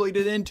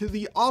translated into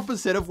the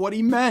opposite of what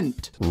he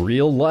meant.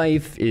 Real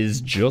life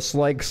is just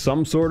like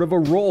some sort of a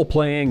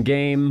role-playing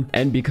game,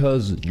 and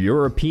because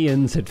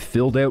Europeans had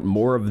filled out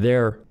more of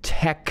their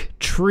tech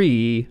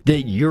tree,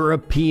 that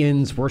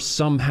Europeans were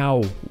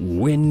somehow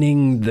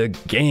winning the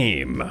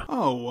game.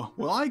 Oh,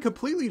 well, I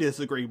completely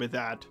disagree with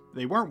that.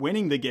 They weren't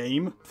winning the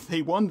game,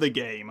 they won the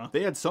game.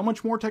 They had so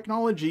much more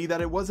technology that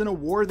it wasn't a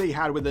war they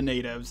had with the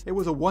natives, it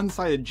was a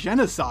one-sided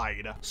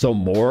genocide. So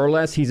more or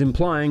less he's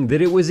implying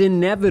that it was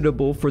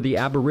inevitable for the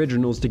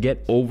aboriginals to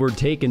get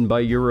overtaken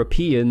by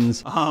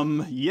Europeans.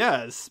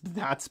 Yes,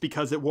 that's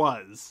because it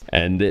was.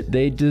 And that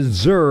they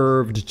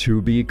deserved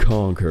to be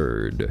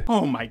conquered.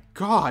 Oh my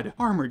god,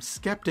 Armored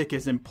Skeptic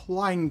is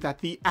implying that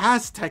the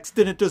Aztecs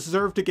didn't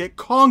deserve to get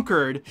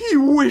conquered. He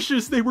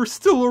wishes they were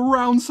still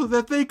around so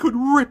that they could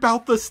rip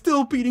out the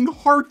still beating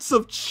hearts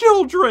of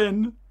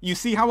children. You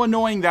see how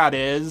annoying that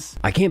is?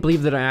 I can't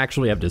believe that I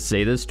actually have to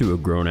say this to a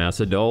grown-ass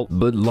adult,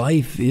 but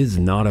life is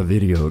not a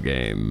video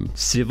game.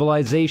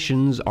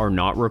 Civilizations are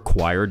not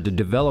required to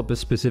develop a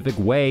specific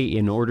way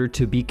in order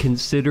to be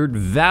considered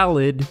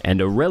valid, and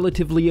a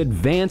relatively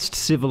advanced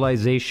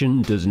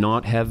civilization does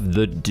not have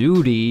the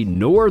duty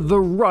nor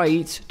the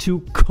right to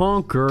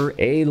conquer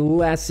a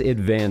less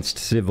advanced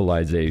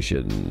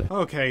civilization.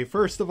 Okay,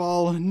 first of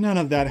all, none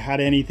of that had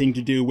anything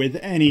to do with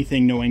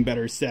anything Knowing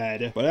Better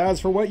said. But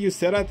as for what you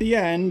said at the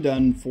end, And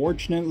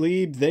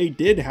unfortunately, they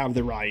did have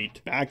the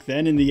right. Back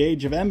then in the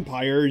Age of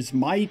Empires,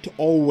 might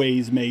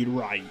always made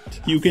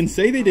right. You can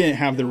say they didn't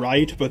have the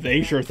right, but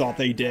they sure thought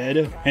they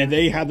did. And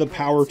they had the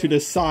power to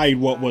decide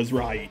what was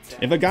right.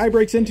 If a guy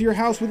breaks into your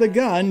house with a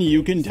gun,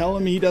 you can tell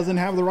him he doesn't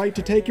have the right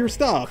to take your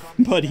stuff,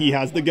 but he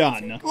has the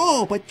gun.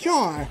 Oh, but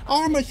Jar,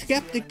 Armoured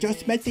Skeptic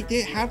just meant they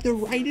didn't have the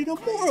right in a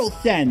moral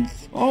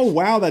sense. Oh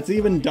wow, that's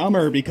even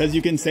dumber, because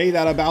you can say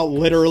that about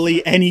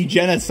literally any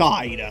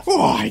genocide.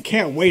 Oh, I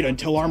can't wait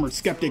until Armored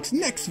Skeptic's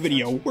next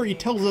video, where he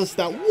tells us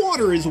that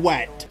water is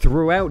wet.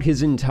 Throughout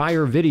his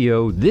entire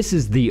video, this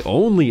is the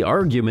only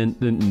argument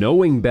that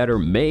Knowing Better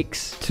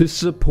makes to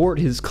support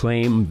his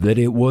claim that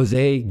it was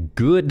a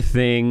good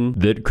thing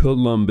that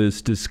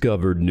Columbus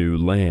discovered new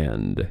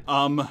land.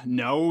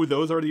 No,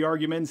 those are the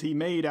arguments he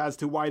made as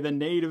to why the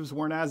natives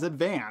weren't as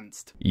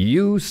advanced.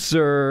 You,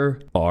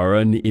 sir, are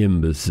an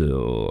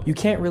imbecile. You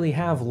can't really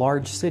have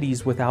large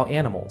cities without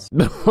animals.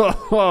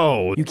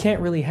 Oh, You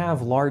can't really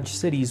have large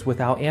cities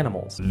without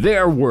animals.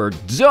 there were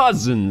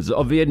dozens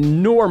of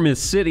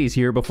enormous cities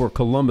here before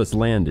Columbus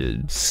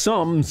landed.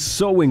 Some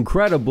so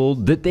incredible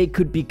that they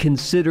could be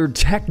considered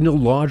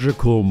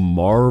technological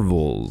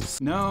marvels.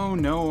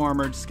 No,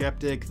 Armored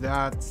Skeptic,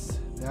 that's,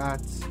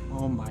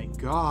 oh my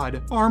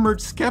god.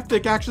 Armored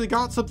Skeptic actually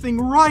got something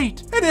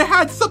right, and it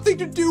had something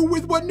to do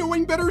with what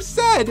Knowing Better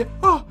said.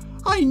 Oh,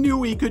 I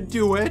knew he could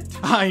do it.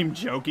 I'm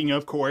joking,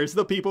 of course.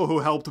 The people who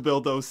helped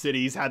build those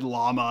cities had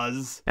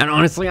llamas. And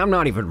honestly, I'm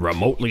not even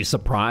remotely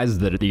surprised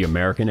that the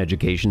American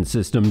education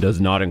system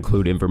does not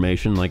include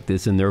information like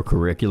this in their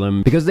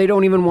curriculum, because they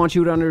don't even want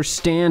you to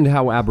understand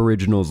how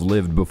Aboriginals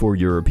lived before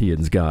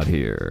Europeans got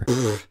here.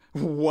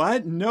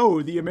 What?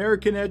 No, the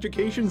American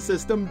education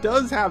system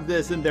does have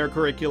this in their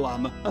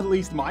curriculum. At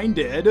least mine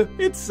did.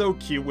 It's so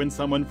cute when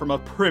someone from a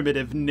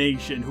primitive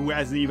nation who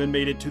hasn't even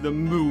made it to the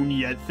moon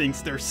yet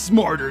thinks they're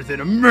smarter than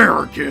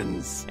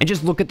Americans. And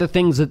just look at the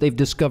things that they've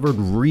discovered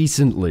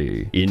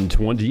recently. In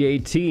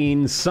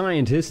 2018,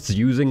 scientists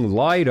using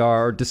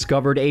LiDAR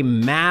discovered a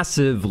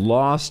massive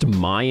lost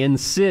Mayan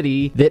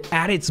city that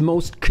at its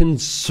most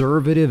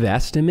conservative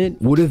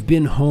estimate would have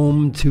been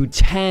home to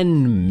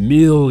 10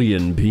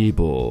 million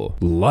people.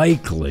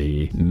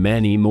 Likely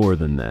many more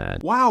than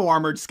that. Wow,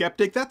 Armored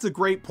Skeptic, that's a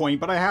great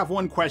point, but I have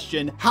one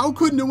question. How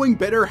could Knowing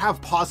Better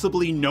have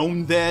possibly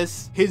known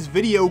this? His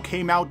video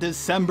came out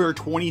December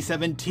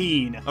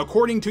 2017.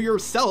 According to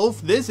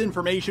yourself, this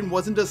information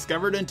wasn't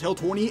discovered until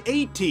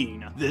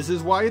 2018. This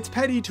is why it's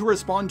petty to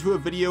respond to a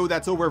video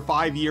that's over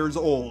 5 years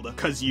old,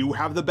 cause you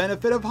have the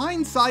benefit of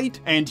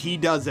hindsight, and he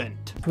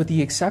doesn't. With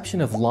the exception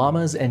of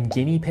llamas and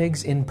guinea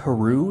pigs in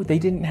Peru, they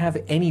didn't have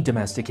any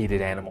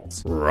domesticated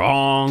animals.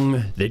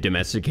 Wrong. They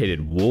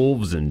domesticated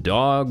wolves and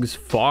dogs,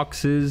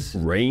 foxes,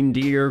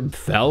 reindeer,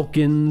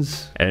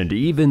 falcons, and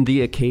even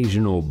the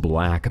occasional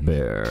black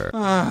bear.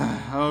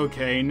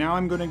 Okay, now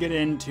I'm gonna get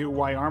into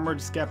why Armored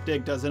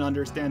Skeptic doesn't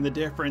understand the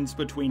difference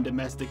between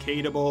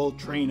domesticatable,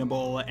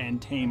 trainable, and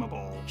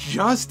tameable.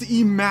 Just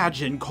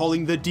imagine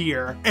calling the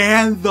deer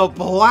and the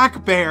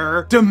black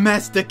bear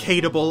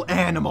domesticatable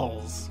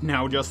animals.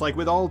 Now, just like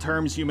with all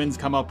terms humans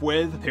come up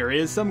with, there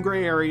is some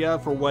gray area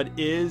for what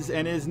is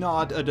and is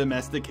not a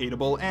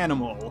domesticatable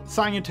animal.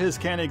 Scientists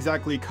can't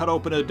exactly cut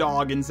open a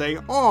dog and say,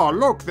 oh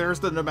look,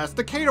 there's the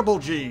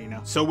domesticatable gene.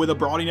 So with a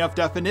broad enough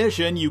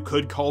definition, you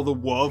could call the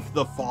wolf,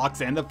 the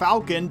fox, and the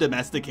falcon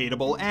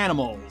domesticatable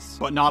animals.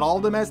 But not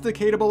all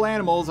domesticatable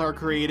animals are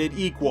created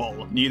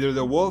equal. Neither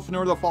the wolf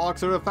nor the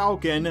fox or the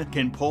falcon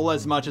can pull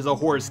as much as a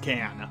horse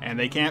can, and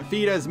they can't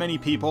feed as many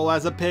people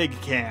as a pig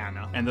can.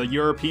 And the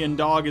European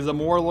dog is a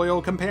more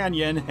loyal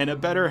companion and a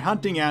better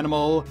hunting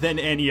animal than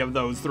any of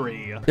those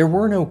three. There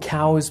were no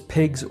cows,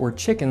 pigs, or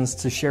chickens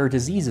to share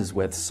diseases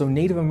with, so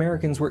Native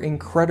Americans were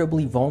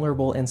incredibly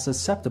vulnerable and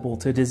susceptible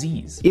to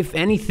disease. If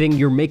anything,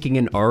 you're making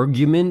an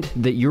argument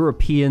that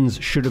Europeans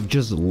should have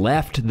just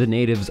left the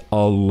natives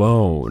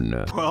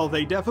alone. Well,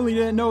 they definitely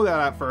didn't know that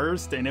at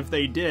first, and if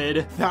they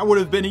did, that would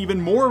have been even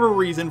more of a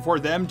reason for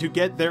them to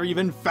get there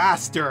even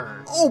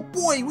faster. Oh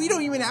boy, we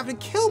don't even have to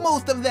kill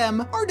most of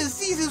them. Our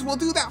diseases will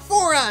do that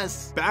for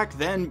us. Back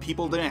then,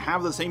 people didn't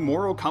have the same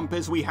moral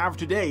compass we have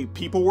today.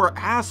 People were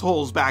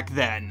assholes back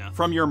then.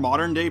 From your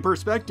modern day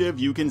perspective,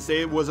 you can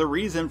say it was a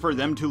reason for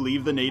them to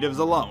leave the natives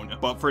alone.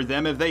 But for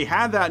them, if they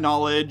had that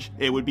knowledge,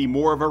 it would be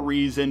more of a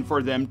reason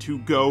for them to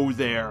go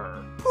there.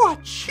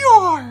 But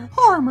sure,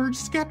 Armored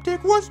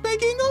Skeptic was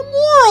making a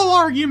moral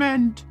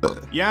argument.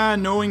 Yeah,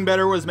 Knowing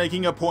Better was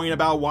making a point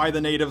about why the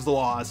natives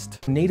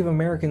lost. Native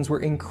Americans were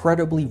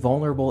incredibly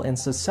vulnerable and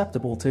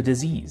susceptible to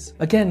disease.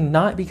 Again,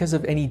 not because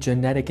of any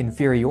genetic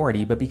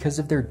inferiority, but because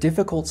of their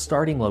difficult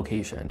starting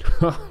location.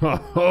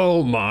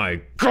 Oh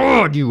my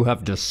god, you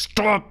have to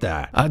stop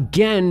that.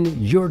 Again,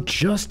 you're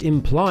just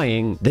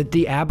implying that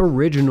the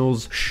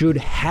Aboriginals should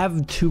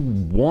have to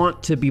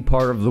want to be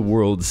part of the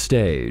world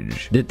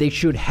stage. That they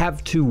should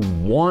have to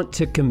want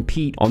to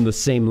compete on the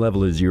same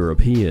level as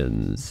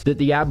Europeans, that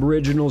the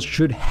Aboriginals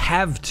should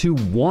have to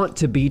want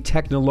to be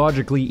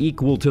technologically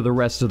equal to the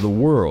rest of the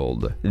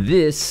world.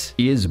 This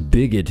is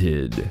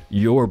bigoted.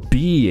 You're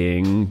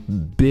being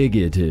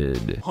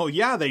bigoted. Oh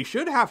yeah, they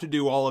should have to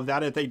do all of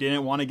that if they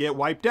didn't want to get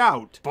wiped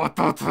out. But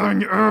the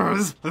thing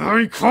is,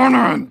 they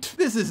couldn't!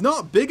 This is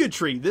not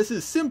bigotry, this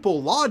is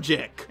simple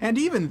logic. And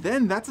even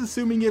then, that's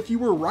assuming if you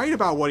were right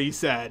about what he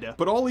said.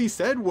 But all he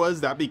said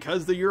was that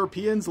because the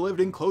Europeans lived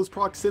in close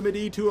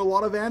proximity to a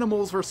lot of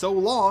animals for so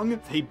long,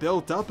 they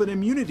built up an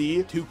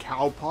immunity to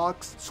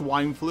cowpox,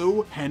 swine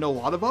flu, and a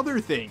lot of other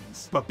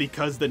things. But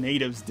because the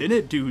natives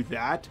didn't do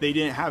that, they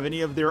didn't have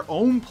any of their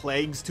own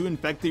plagues to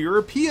infect the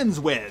Europeans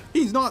with.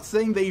 He's not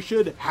saying they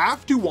should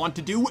have to want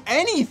to do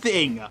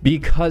anything!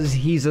 Because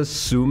he's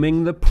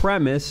assuming the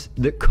premise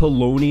that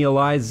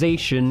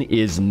colonialization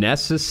is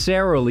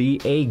necessarily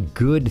a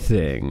good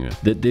thing,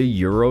 that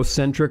the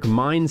Eurocentric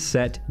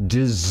mindset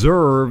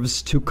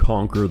deserves to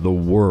conquer the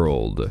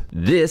world.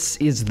 This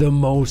is the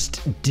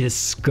most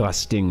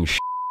disgusting shit.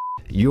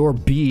 You're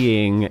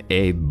being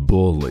a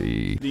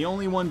bully. The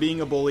only one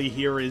being a bully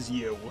here is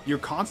you. You're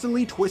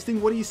constantly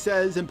twisting what he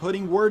says and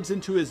putting words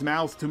into his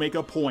mouth to make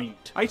a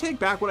point. I take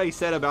back what I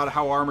said about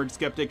how Armored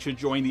Skeptic should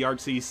join the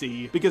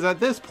ArtCC, because at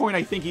this point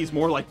I think he's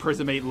more like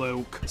Prismate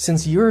Luke.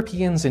 Since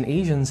Europeans and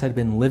Asians had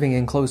been living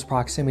in close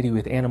proximity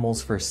with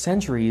animals for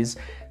centuries,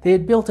 they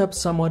had built up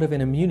somewhat of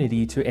an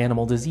immunity to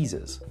animal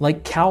diseases,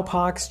 like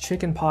cowpox,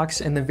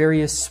 chickenpox, and the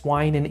various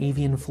swine and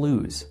avian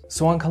flus.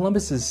 So on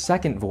Columbus's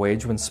second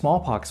voyage, when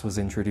smallpox was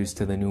introduced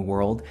to the New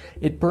World,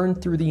 it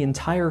burned through the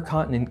entire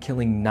continent,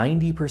 killing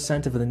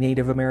 90% of the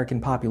Native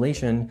American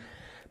population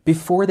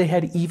before they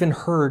had even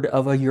heard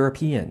of a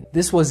European.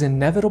 This was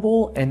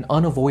inevitable and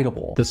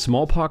unavoidable. The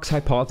smallpox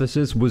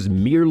hypothesis was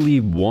merely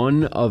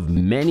one of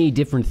many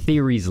different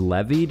theories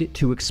levied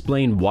to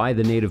explain why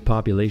the native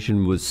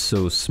population was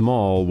so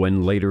small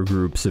when later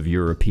groups of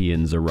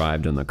Europeans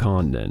arrived on the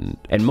continent.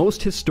 And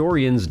most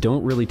historians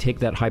don't really take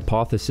that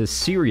hypothesis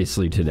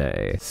seriously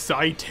today.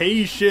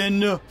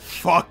 Citation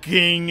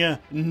fucking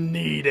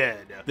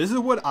needed. This is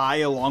what I,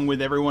 along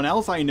with everyone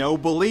else I know,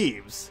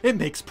 believes. It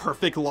makes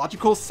perfect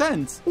logical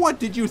sense. What,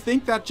 did you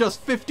think that just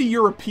 50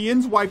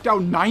 Europeans wiped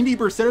out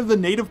 90% of the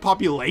native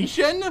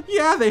population?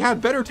 Yeah, they had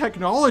better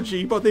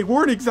technology, but they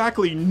weren't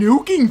exactly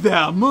nuking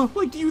them.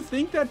 Like, do you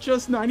think that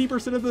just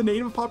 90% of the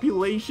native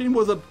population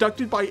was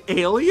abducted by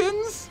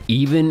aliens?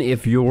 Even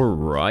if you're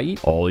right,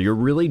 all you're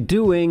really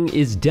doing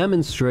is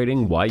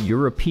demonstrating why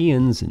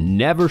Europeans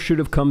never should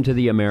have come to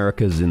the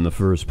Americas in the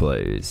first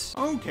place.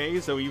 Okay,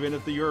 so even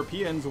if the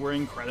Europeans were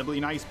incredibly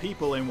nice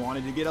people and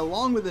wanted to get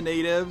along with the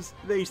natives,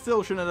 they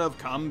still shouldn't have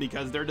come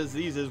because their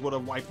diseases would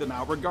have wiped them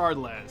out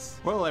regardless.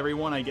 Well,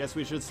 everyone, I guess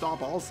we should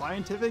stop all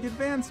scientific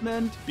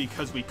advancement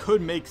because we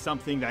could make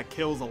something that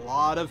kills a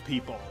lot of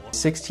people.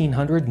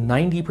 1600,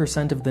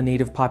 90% of the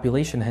native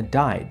population had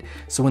died,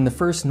 so when the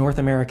first North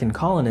American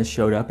colonists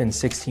showed up in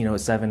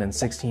 1607 and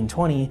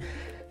 1620,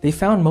 they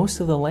found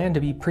most of the land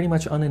to be pretty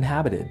much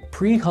uninhabited.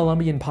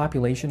 Pre-Columbian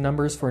population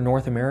numbers for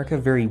North America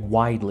vary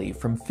widely,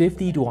 from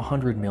 50 to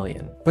 100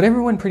 million. But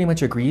everyone pretty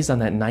much agrees on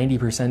that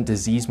 90%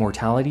 disease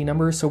mortality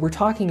number, so we're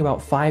talking about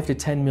 5 to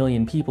 10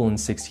 million people in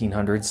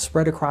 1600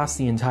 spread across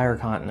the entire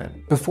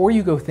continent. Before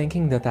you go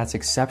thinking that that's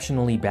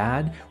exceptionally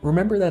bad,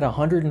 remember that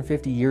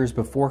 150 years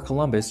before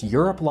Columbus,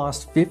 Europe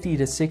lost 50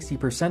 to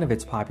 60% of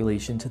its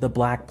population to the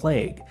Black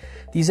Plague.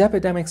 These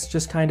epidemics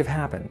just kind of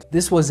happened.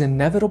 This was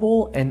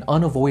inevitable and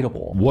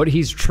unavoidable. What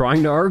he's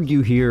trying to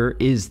argue here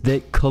is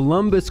that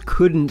Columbus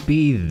couldn't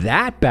be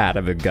that bad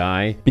of a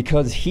guy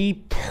because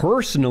he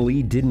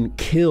personally didn't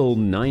kill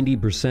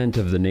 90%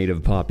 of the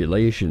native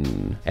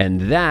population.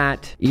 And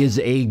that is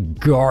a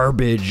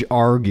garbage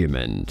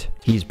argument.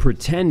 He's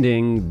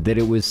pretending that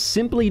it was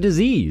simply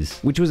disease,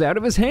 which was out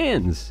of his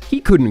hands. He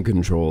couldn't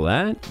control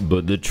that.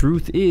 But the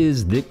truth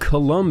is that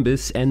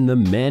Columbus and the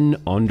men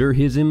under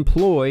his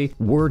employ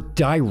were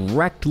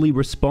directly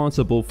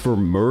responsible for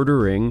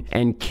murdering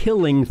and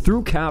killing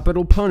through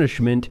capital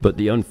punishment. But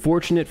the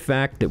unfortunate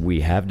fact that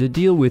we have to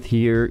deal with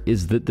here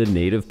is that the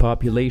native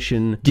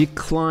population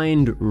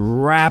declined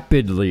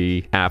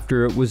rapidly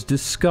after it was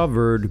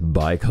discovered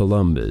by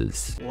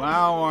Columbus.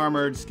 Wow,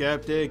 Armored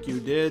Skeptic, you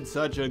did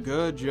such a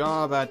good job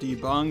at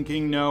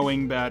debunking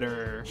knowing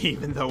better.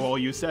 Even though all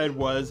you said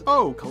was,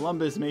 oh,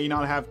 Columbus may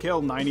not have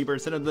killed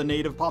 90% of the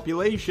native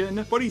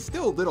population, but he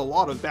still did a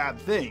lot of bad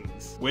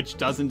things. Which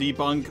doesn't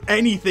debunk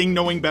anything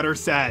knowing better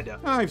said.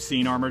 I've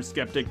seen Armored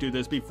Skeptic do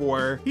this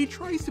before. He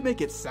tries to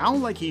make it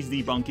sound like he's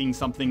debunking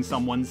something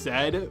someone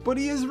said, but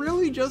he is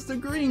really just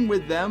agreeing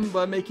with them,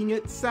 but making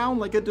it sound sound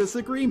like a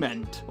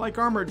disagreement. Like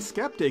Armored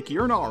Skeptic,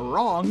 you're not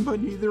wrong,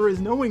 but neither is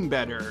Knowing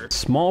Better.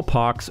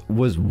 Smallpox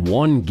was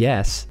one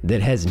guess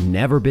that has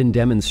never been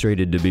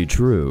demonstrated to be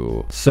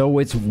true. So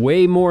it's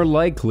way more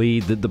likely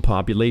that the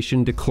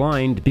population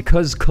declined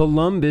because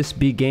Columbus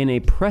began a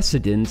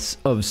precedence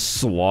of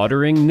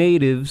slaughtering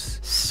natives,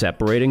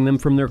 separating them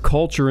from their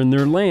culture and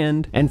their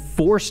land, and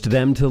forced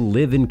them to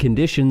live in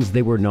conditions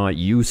they were not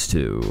used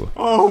to.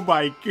 Oh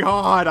my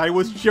god, I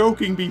was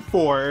joking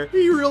before.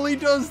 He really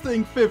does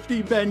think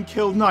 50 men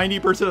killed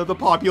 90% of the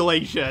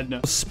population.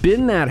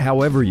 Spin that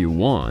however you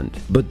want,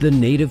 but the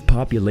native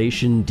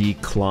population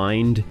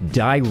declined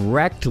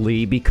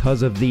directly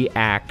because of the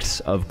acts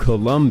of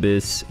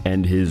Columbus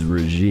and his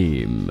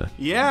regime.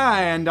 Yeah,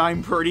 and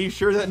I'm pretty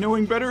sure that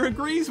Knowing Better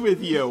agrees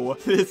with you.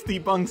 This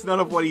debunks none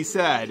of what he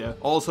said.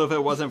 Also, if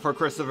it wasn't for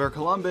Christopher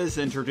Columbus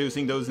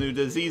introducing those new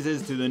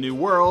diseases to the New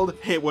World,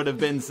 it would have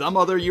been some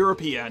other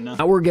European.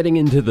 Now we're getting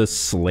into the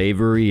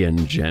slavery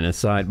and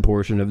genocide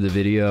portion of the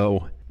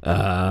video.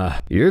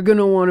 You're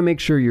gonna want to make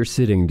sure you're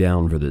sitting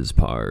down for this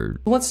part.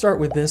 Let's start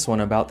with this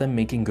one about them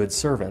making good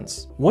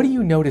servants. What do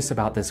you notice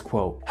about this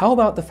quote? How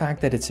about the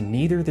fact that it's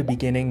neither the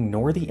beginning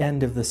nor the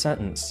end of the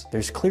sentence?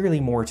 There's clearly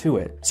more to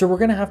it, so we're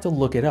gonna have to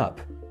look it up.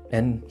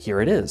 And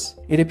here it is.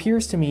 It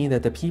appears to me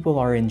that the people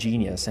are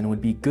ingenious and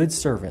would be good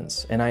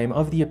servants, and I am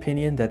of the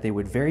opinion that they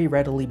would very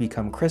readily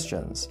become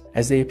Christians,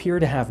 as they appear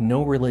to have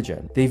no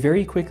religion. They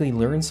very quickly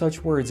learn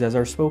such words as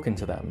are spoken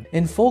to them.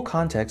 In full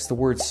context, the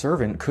word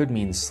servant could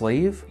mean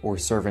slave, or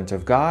servant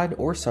of God,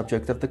 or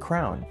subject of the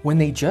crown. When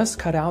they just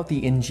cut out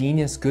the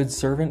ingenious good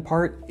servant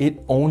part,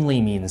 it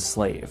only means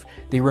slave.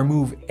 They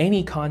remove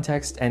any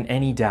context and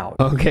any doubt.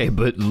 Okay,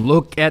 but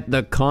look at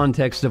the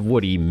context of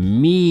what he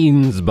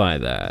means by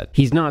that.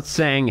 He's not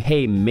saying,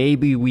 hey,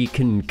 maybe we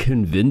can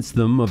convince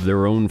them of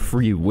their own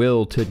free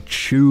will to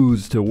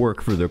choose to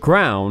work for the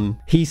crown.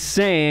 He's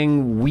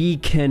saying we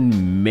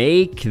can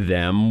make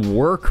them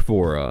work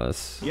for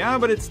us. Yeah,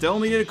 but it still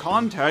needed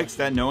context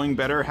that Knowing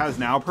Better has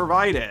now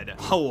provided.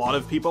 A lot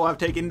of people have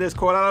taken this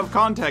quote out of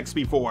context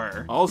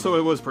before. Also,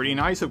 it was pretty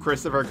nice of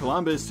Christopher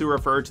Columbus to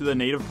refer to the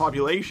native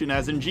population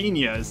as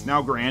ingenious.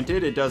 Now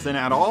granted, it doesn't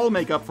at all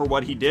make up for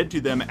what he did to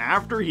them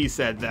after he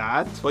said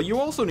that, but you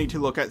also need to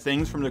look at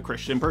things from the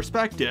Christian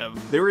perspective.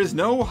 There is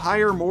no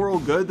higher moral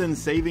good than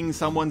saving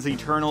someone's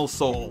eternal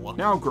soul.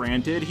 Now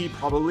granted, he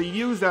probably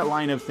used that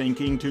line of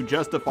thinking to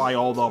justify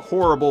all the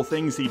horrible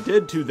things he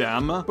did to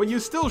them, but you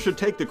still should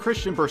take the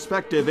Christian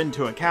perspective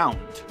into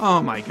account.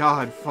 Oh my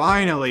god,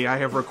 finally I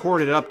have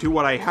recorded up to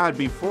what I had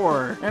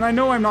before, and I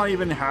know I'm not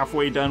even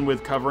halfway done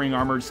with covering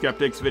Armored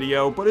Skeptic's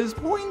video, but his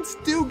points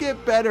do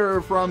get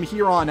better from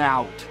here on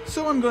out.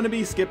 So I'm going to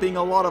be skipping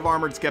a lot of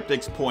Armored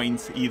Skeptic's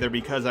points, either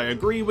because I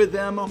agree with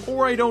them,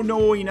 or I don't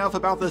know enough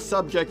about the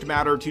subject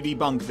matter to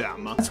debunk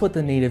them. That's what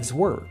the natives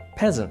were.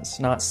 Peasants,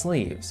 not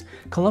slaves.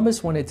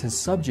 Columbus wanted to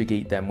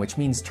subjugate them, which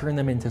means turn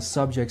them into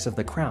subjects of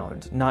the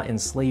crown, not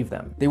enslave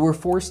them. They were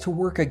forced to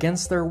work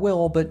against their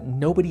will, but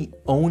nobody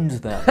owned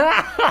them.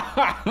 What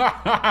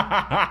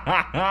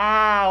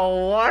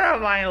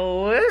am I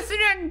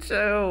listening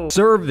to?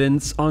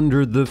 Servants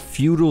under the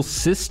feudal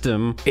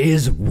system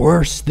is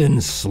worse than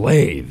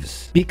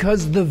slaves.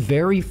 Because the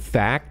very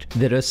fact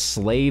that a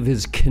slave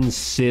is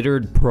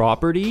considered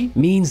property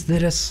means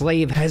that a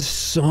slave has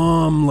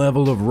some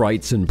level of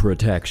rights and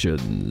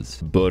protections.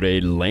 But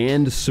a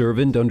land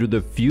servant under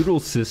the feudal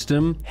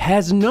system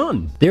has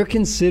none. They're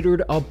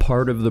considered a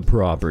part of the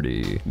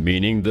property,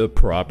 meaning the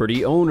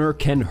property owner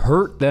can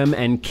hurt them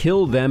and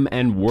kill them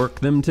and work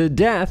them to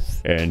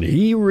death, and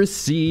he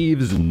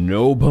receives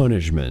no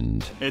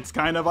punishment. It's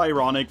kind of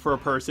ironic for a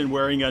person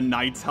wearing a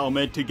knight's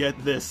helmet to get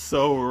this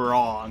so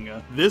wrong.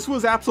 This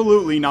was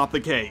absolutely not the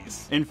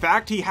case. In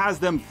fact, he has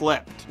them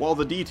flipped. While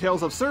the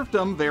details of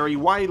serfdom vary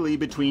widely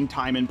between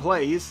time and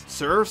place,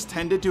 serfs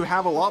tended to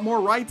have a lot more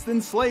rights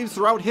than slaves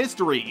throughout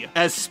history,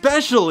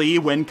 especially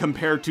when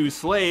compared to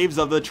slaves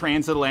of the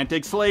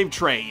transatlantic slave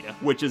trade,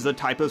 which is a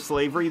type of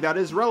slavery that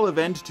is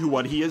relevant to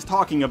what he is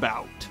talking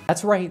about.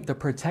 That's right, the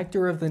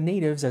protector of the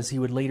natives, as he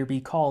would later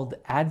be called,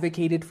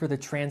 advocated for the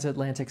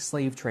transatlantic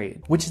slave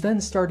trade, which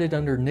then started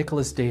under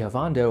Nicholas de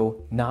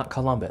Ovando, not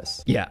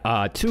Columbus.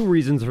 Yeah, two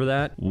reasons for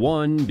that.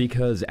 One,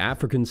 because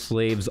African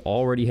slaves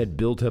already had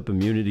built up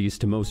immunities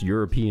to most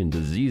European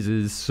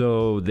diseases,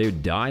 so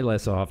they'd die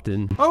less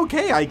often.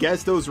 Okay, I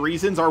guess those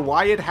reasons are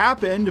why it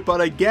happened,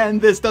 but again,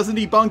 this doesn't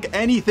debunk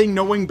anything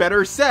Knowing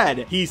Better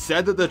said. He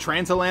said that the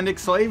transatlantic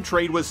slave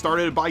trade was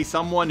started by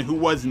someone who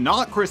was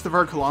not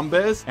Christopher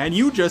Columbus, and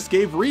you just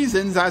gave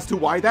reasons as to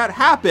why that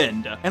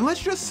happened. And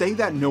let's just say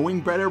that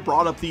Knowing Better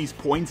brought up these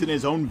points in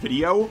his own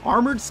video,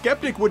 Armored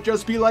Skeptic would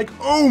just be like,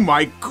 oh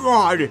my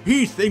god,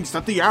 he thinks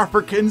that the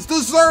Africans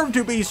deserve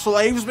to be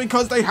slaves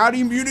because they had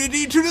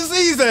immunity to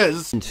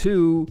diseases! And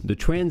two, the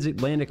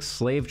transatlantic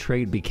slave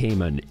trade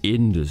became an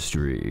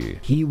industry.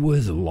 He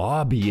was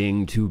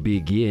lobbying to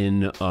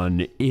begin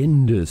an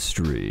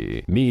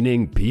industry,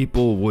 meaning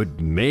people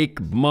would make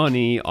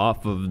money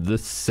off of the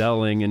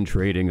selling and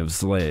trading of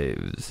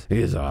slaves.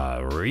 He's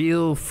a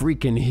real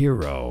freaking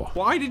hero.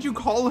 Why did you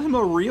call him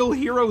a real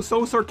hero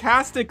so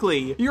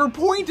sarcastically? Your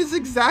point is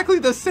exactly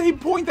the same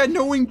point that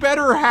Knowing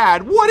Better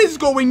had. What is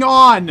going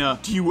on?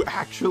 Do you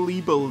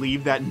actually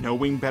believe that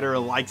Knowing Better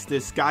likes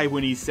this guy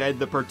when he said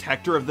the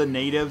protector of the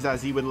natives,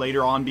 as he would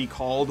later on be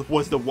called,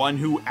 was the one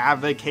who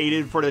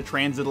advocated for the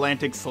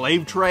transatlantic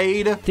slave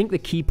trade? I think the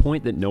key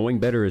point that Knowing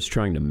Better is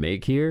trying to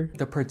make here,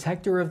 The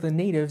protector of the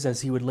natives,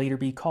 as he would later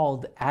be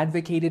called,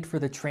 advocated for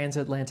the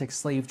transatlantic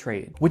slave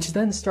trade, which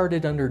then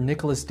started under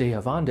Nicholas de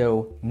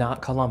Ovando,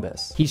 not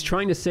Columbus. he's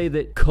trying to say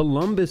that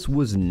Columbus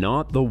was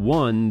not the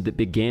one that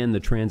began the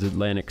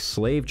transatlantic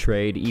slave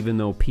trade, even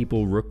though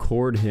people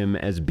record him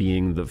as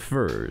being the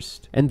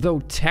first. And though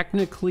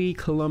technically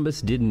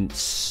Columbus didn't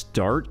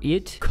start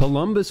it,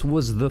 Columbus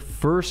was the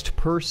first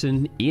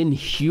person in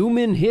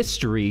human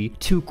history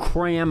to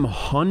cram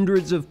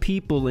hundreds of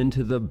people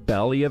into the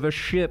belly of a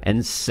ship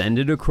and send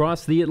it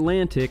across the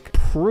Atlantic,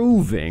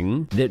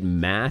 proving that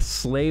mass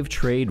slave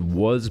trade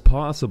was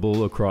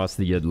possible across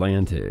the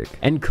Atlantic.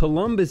 And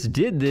Columbus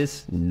did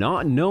this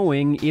not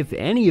knowing if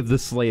any of the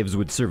slaves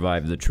would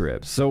survive the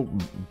trip. So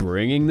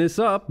bringing this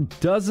up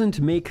doesn't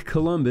make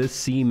Columbus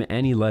seem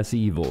any less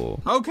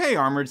evil. Okay,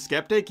 Armored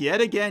Skeptic,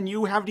 yet again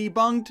you have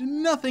debunked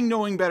nothing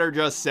Knowing Better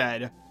just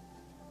said.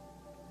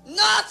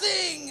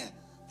 Nothing!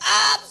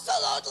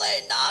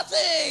 Absolutely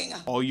nothing!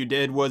 All you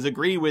did was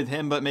agree with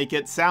him but make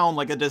it sound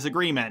like a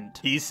disagreement.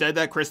 He said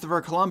that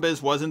Christopher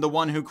Columbus wasn't the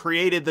one who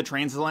created the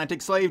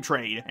transatlantic slave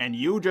trade, and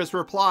you just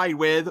replied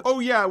with, oh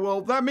yeah,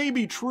 well that may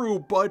be true,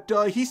 but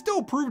he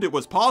still proved it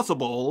was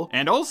possible.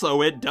 And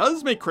also, it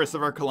does make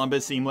Christopher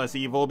Columbus seem less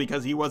evil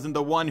because he wasn't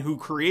the one who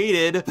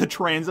created the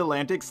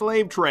transatlantic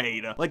slave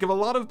trade. Like, if a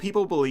lot of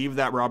people believe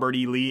that Robert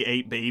E. Lee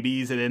ate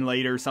babies and then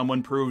later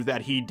someone proved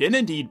that he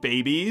didn't eat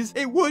babies,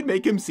 it would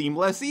make him seem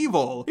less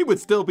evil. He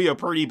would still be a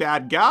pretty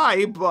bad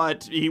guy,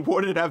 but he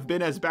wouldn't have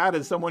been as bad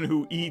as someone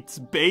who eats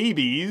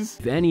babies.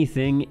 If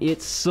anything,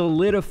 it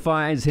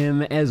solidifies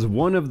him as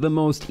one of the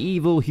most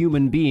evil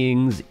human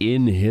beings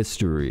in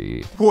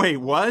history. Wait,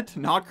 what?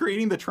 Not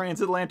creating the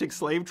transatlantic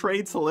slave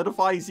trade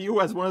solidifies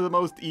you as one of the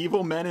most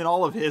evil men in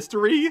all of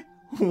history?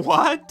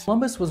 What?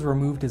 Columbus was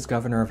removed as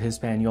governor of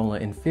Hispaniola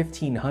in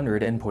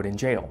 1500 and put in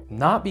jail,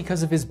 not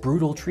because of his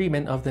brutal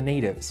treatment of the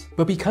natives,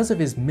 but because of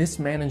his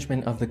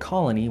mismanagement of the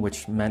colony,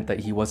 which meant that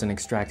he wasn't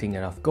extracting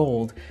enough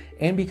gold,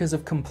 and because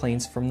of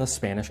complaints from the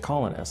Spanish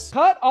colonists.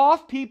 Cut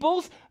off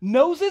people's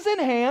noses and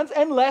hands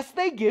unless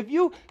they give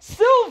you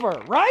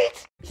silver,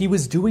 right? He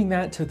was doing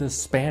that to the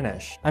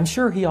Spanish. I'm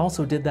sure he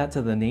also did that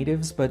to the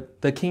natives,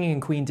 but the king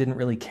and queen didn't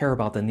really care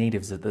about the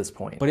natives at this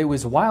point. But it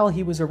was while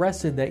he was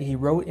arrested that he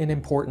wrote an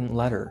important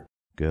letter.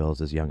 Girls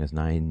as young as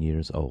 9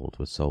 years old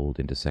were sold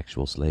into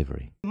sexual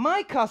slavery.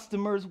 My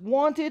customers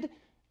wanted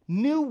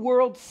New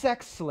World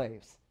sex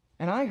slaves,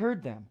 and I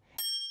heard them.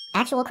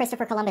 Actual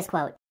Christopher Columbus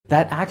quote.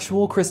 That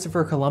actual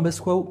Christopher Columbus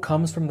quote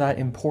comes from that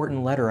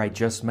important letter I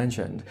just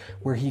mentioned,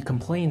 where he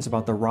complains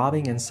about the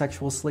robbing and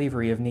sexual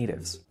slavery of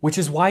natives, which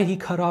is why he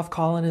cut off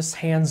colonists'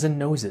 hands and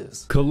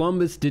noses.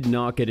 Columbus did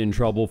not get in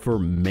trouble for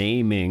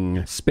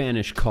maiming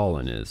Spanish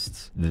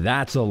colonists.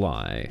 That's a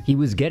lie. He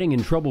was getting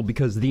in trouble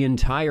because the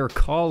entire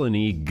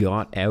colony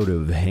got out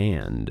of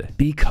hand,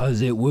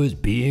 because it was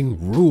being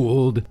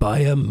ruled by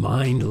a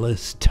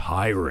mindless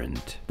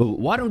tyrant. But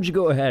why don't you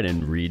go ahead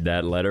and read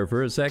that letter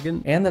for a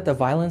second? And that the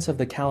violence of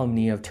the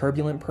calumny of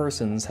turbulent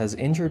persons has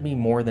injured me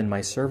more than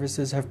my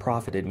services have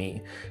profited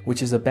me,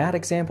 which is a bad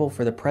example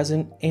for the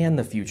present and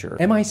the future.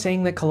 Am I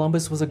saying that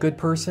Columbus was a good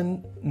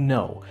person?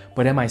 No.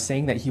 But am I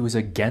saying that he was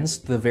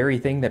against the very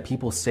thing that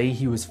people say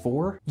he was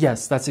for?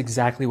 Yes, that's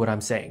exactly what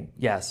I'm saying.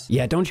 Yes.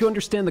 Yeah, don't you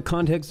understand the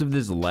context of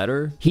this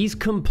letter? He's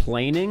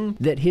complaining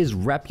that his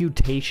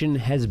reputation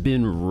has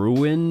been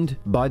ruined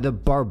by the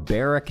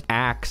barbaric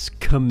acts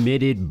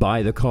committed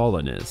by the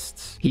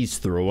colonists. He's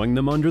throwing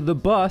them under the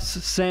bus,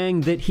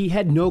 saying that he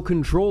had no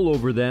control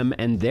over them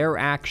and their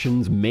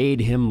actions made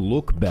him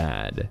look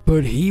bad.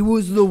 But he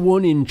was the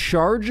one in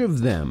charge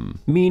of them,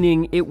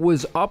 meaning it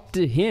was up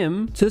to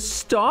him to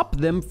stop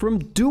them from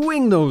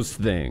doing those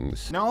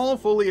things. Now, I'll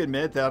fully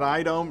admit that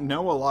I don't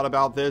know a lot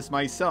about this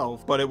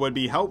myself, but it would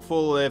be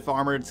helpful if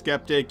Armored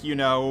Skeptic, you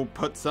know,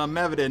 put some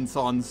evidence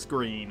on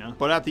screen.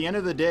 But at the end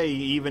of the day,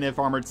 even if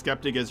Armored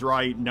Skeptic is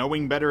right,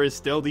 Knowing Better is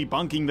still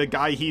debunking the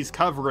guy he's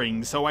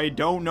covering, so I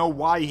don't know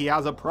why he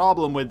has a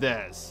problem with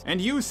this. And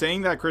you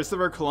saying that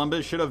Christopher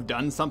Columbus should have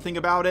done something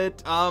about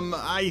it?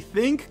 I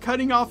think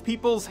cutting off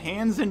people's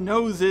hands and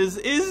noses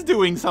is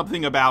doing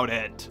something about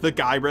it. The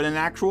guy read an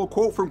actual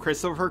quote from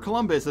Christopher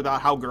Columbus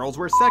about how girls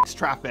were sex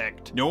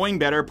trafficked. Knowing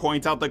Better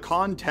points out the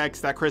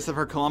context that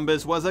Christopher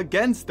Columbus was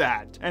against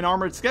that. And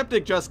Armored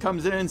Skeptic just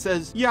comes in and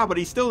says, yeah, but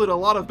he still did a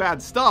lot of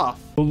bad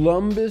stuff.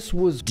 Columbus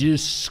was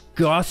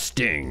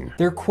disgusting.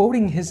 They're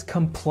quoting his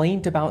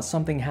complaint about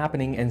something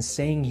happening and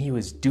saying he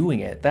was doing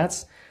it.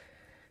 That's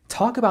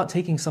Talk about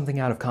taking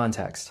something out of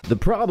context. The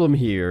problem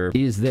here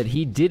is that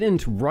he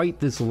didn't write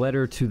this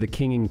letter to the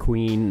king and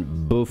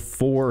queen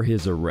before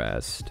his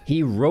arrest.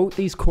 He wrote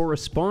these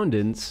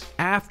correspondence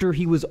after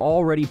he was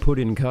already put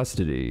in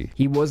custody.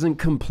 He wasn't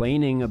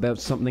complaining about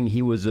something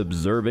he was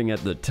observing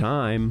at the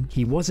time.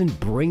 He wasn't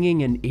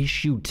bringing an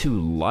issue to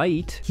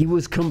light. He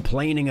was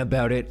complaining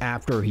about it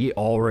after he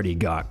already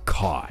got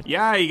caught.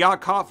 Yeah, he got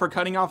caught for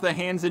cutting off the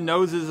hands and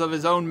noses of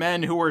his own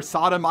men who were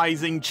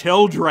sodomizing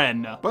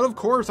children. But of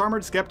course,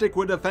 Armored Skeptic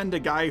would defend a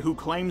guy who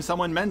claimed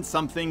someone meant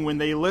something when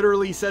they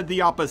literally said the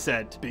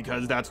opposite,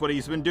 because that's what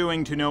he's been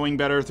doing to knowing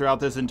better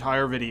throughout this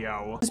entire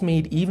video. It was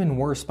made even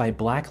worse by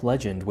Black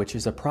Legend, which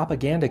is a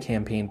propaganda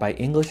campaign by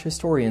English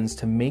historians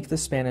to make the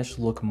Spanish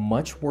look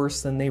much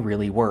worse than they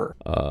really were.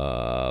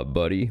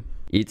 Buddy.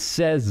 It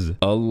says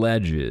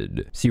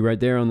alleged. See right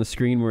there on the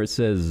screen where it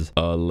says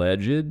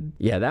alleged?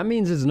 Yeah, that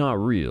means it's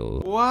not real.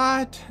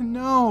 What?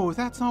 No,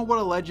 that's not what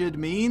alleged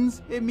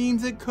means. It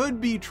means it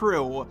could be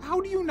true. How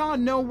do you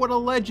not know what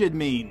alleged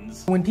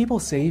means? When people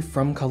say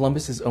from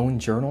Columbus's own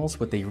journals,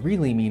 what they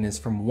really mean is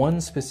from one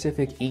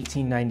specific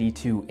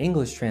 1892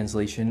 English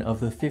translation of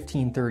the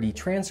 1530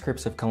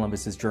 transcripts of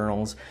Columbus's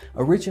journals,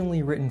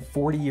 originally written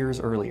 40 years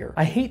earlier.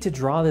 I hate to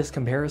draw this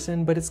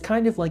comparison, but it's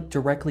kind of like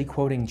directly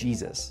quoting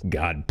Jesus.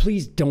 God,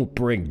 please don't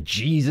bring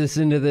Jesus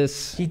into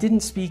this. He didn't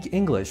speak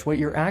English. What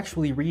you're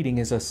actually reading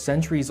is a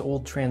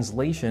centuries-old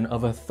translation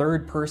of a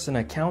third-person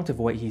account of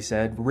what he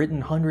said, written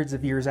hundreds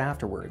of years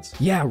afterwards.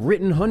 Yeah,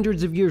 written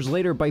hundreds of years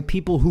later by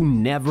people who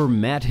never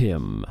met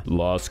him.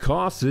 Las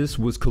Casas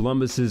was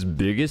Columbus's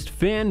biggest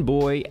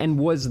fanboy and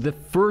was the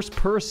first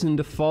person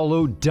to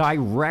follow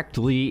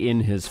directly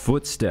in his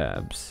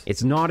footsteps.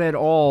 It's not at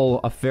all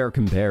a fair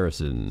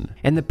comparison.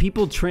 And the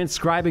people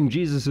transcribing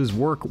Jesus's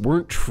work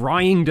weren't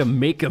trying to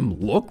make him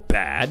look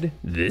bad.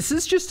 This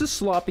is just a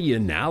sloppy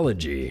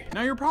analogy.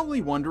 Now you're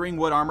probably wondering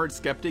what Armored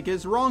Skeptic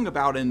is wrong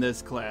about in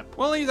this clip.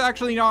 Well, he's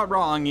actually not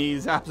wrong,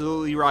 he's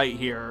absolutely right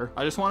here.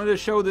 I just wanted to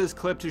show this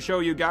clip to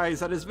show you guys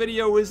that his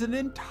video isn't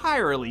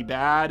entirely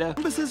bad.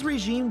 Columbus's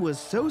regime was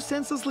so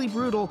senselessly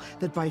brutal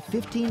that by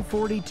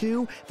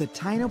 1542, the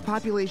Taino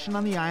population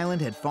on the island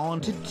had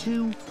fallen to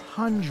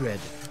 200.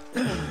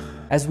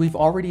 As we've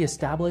already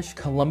established,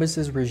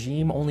 Columbus's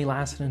regime only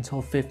lasted until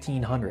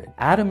 1500.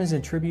 Adam is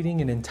attributing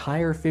an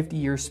entire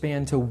 50-year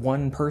span to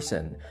one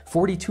person,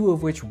 42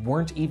 of which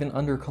weren't even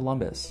under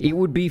Columbus. It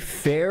would be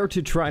fair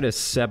to try to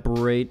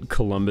separate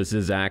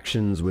Columbus's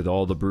actions with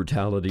all the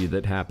brutality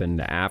that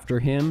happened after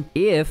him,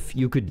 if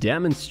you could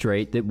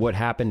demonstrate that what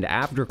happened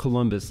after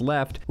Columbus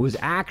left was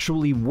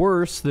actually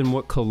worse than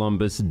what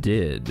Columbus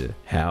did.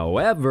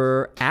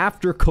 However,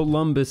 after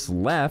Columbus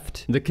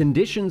left, the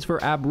conditions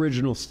for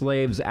Aboriginal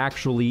slaves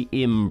actually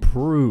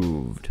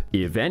improved.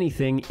 If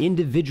anything,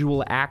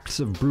 individual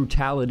acts of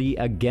brutality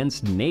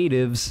against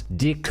natives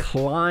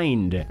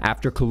declined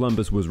after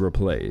Columbus was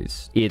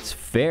replaced. It's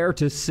fair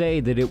to say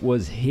that it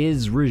was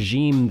his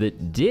regime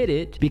that did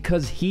it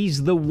because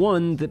he's the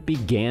one that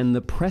began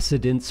the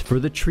precedents for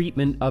the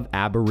treatment of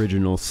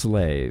Aboriginal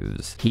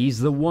slaves. He's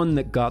the one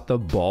that got the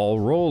ball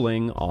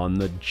rolling on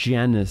the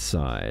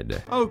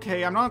genocide.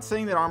 Okay, I'm not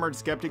saying that Armored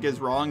Skeptic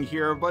is wrong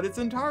here, but it's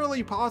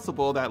entirely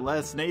possible that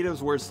less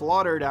natives were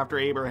slaughtered after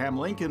Abraham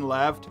Lincoln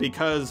left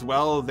because,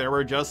 well, there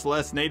were just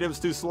less natives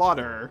to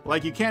slaughter.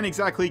 Like, you can't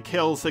exactly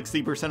kill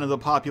 60% of the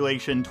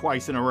population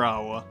twice in a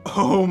row.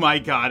 Oh my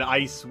god,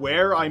 I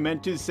swear I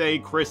meant to say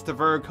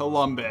Christopher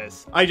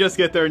Columbus. I just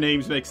get their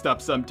names mixed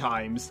up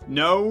sometimes.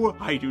 No,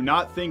 I do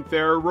not think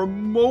they're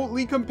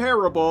remotely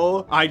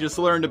comparable. I just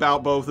learned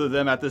about both of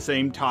them at the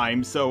same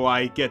time, so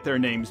I get their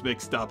names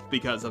mixed up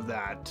because of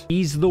that.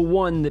 He's the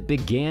one that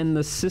began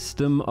the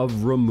system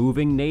of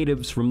removing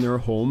natives from their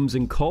homes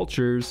and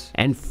cultures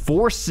and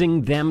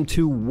forcing them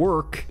to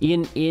work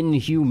in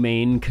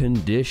inhumane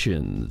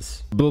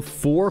conditions.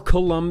 Before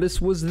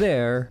Columbus was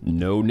there,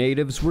 no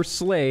natives were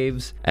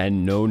slaves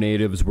and no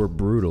natives were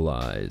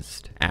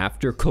brutalized.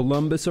 After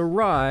Columbus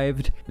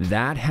arrived,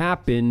 that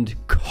happened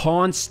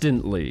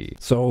constantly.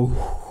 So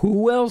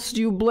who else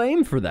do you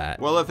blame for that?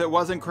 Well, if it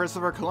wasn't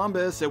Christopher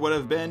Columbus, it would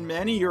have been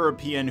any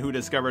European who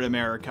discovered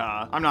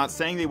America. I'm not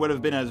saying they would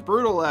have been as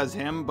brutal as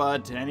him,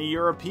 but any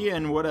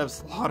European would have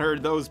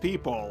slaughtered those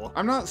people.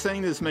 I'm not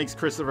saying this makes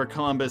Christopher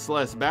Columbus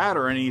less bad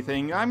or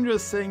anything, I'm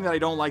just saying that I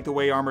don't like the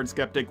way Armored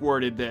Skeptic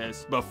worded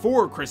this.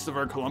 Before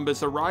Christopher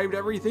Columbus arrived,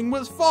 everything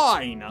was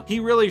fine. He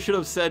really should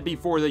have said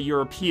before the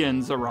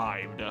Europeans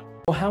arrived.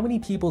 Well, how many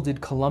people did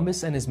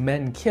Columbus and his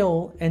men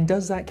kill, and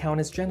does that count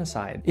as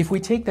genocide? If we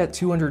take that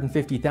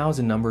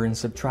 250,000 number and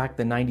subtract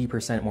the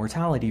 90%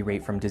 mortality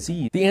rate from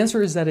disease, the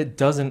answer is that it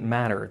doesn't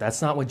matter.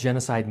 That's not what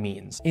genocide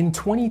means. In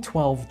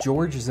 2012,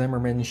 George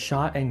Zimmerman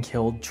shot and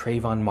killed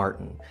Trayvon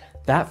Martin.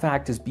 That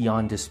fact is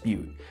beyond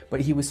dispute,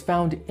 but he was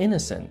found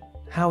innocent.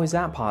 How is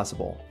that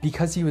possible?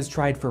 Because he was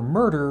tried for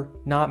murder,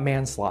 not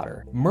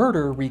manslaughter.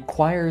 Murder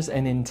requires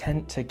an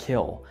intent to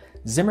kill.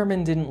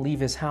 Zimmerman didn't leave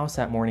his house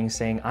that morning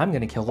saying, I'm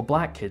gonna kill a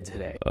black kid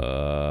today.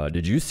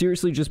 Did you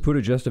seriously just put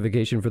a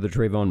justification for the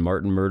Trayvon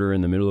Martin murder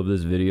in the middle of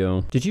this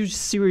video? Did you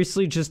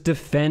seriously just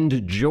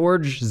defend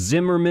George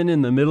Zimmerman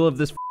in the middle of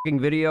this fucking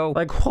video?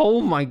 Like,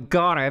 oh my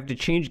god, I have to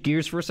change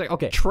gears for a second.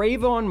 Okay,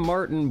 Trayvon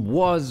Martin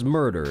was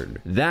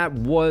murdered. That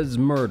was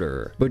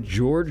murder. But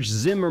George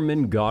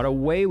Zimmerman got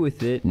away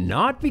with it,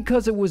 not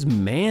because it was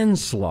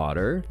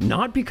manslaughter,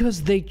 not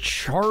because they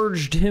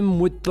charged him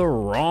with the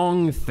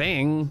wrong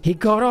thing. He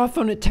got off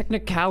on a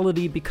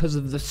technicality because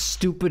of the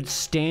stupid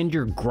stand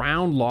your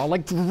ground law.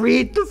 Like,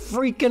 read the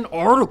freaking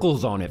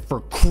articles on it,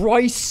 for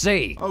Christ's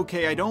sake.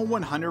 Okay, I don't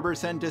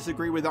 100%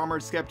 disagree with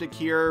Armored Skeptic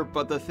here,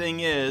 but the thing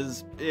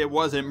is, it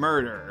wasn't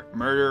murder.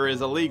 Murder is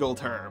a legal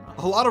term.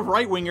 A lot of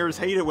right-wingers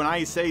hate it when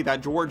I say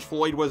that George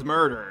Floyd was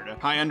murdered.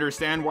 I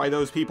understand why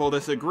those people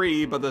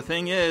disagree, but the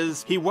thing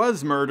is, he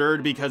was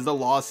murdered because the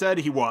law said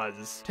he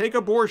was. Take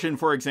abortion,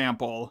 for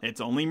example.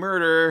 It's only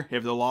murder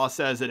if the law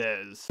says it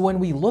is. When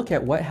we look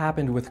at what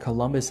happened with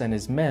Columbus and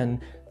his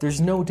men, there's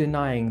no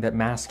denying that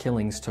mass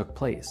killings took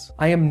place.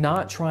 I am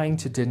not trying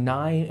to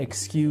deny,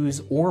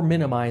 excuse, or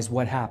minimize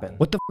what happened.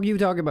 What the f are you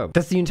talking about?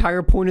 That's the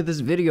entire point of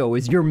this video,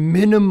 is you're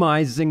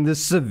minimizing the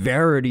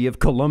severity of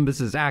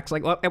Columbus's acts.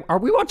 Like, are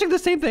we watching the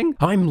same thing?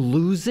 I'm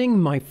losing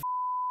my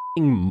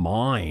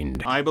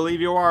mind. I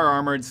believe you are,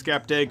 Armored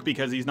Skeptic,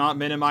 because he's not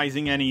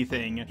minimizing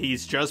anything.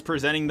 He's just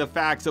presenting the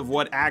facts of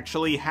what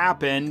actually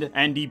happened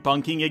and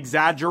debunking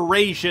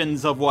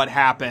exaggerations of what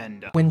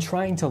happened. When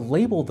trying to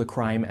label the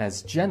crime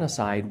as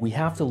genocide, we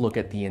have to look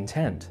at the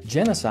intent.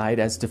 Genocide,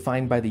 as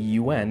defined by the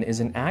UN, is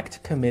an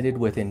act committed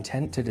with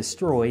intent to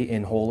destroy,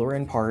 in whole or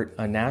in part,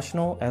 a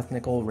national,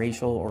 ethnical,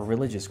 racial, or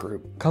religious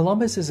group.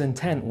 Columbus's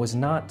intent was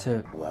not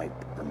to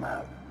wipe them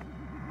out.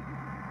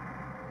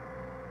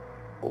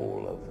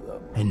 All of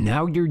them. And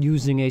now you're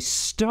using a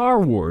Star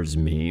Wars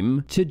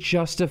meme to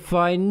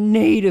justify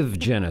native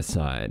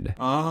genocide.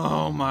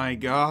 Oh my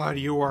god,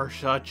 you are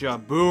such a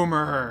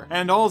boomer.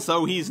 And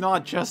also, he's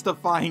not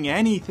justifying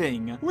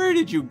anything. Where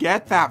did you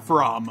get that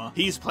from?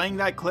 He's playing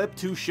that clip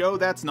to show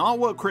that's not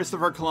what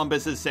Christopher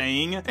Columbus is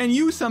saying, and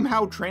you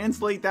somehow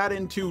translate that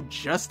into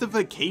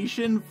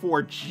justification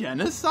for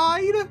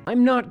genocide?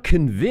 I'm not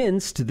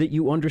convinced that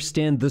you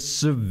understand the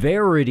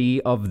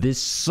severity of this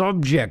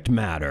subject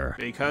matter.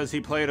 Because he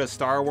played a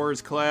Star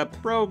Wars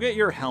clip? Bro, get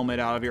your helmet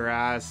out of your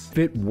ass. If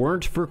it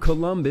weren't for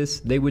Columbus,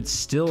 they would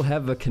still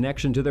have a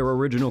connection to their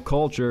original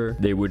culture.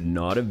 They would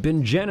not have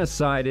been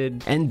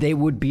genocided, and they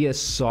would be a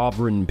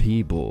sovereign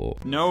people.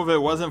 No, if it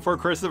wasn't for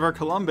Christopher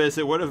Columbus,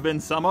 it would have been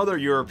some other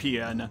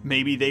European.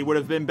 Maybe they would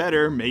have been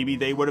better, maybe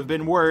they would have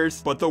been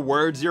worse, but the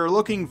words you're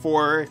looking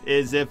for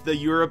is if the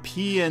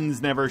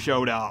Europeans never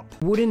showed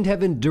up. Wouldn't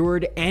have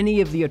endured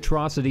any of the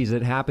atrocities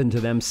that happened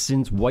to them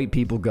since white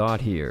people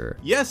got here.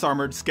 Yes,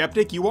 Armored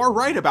Skeptic, you are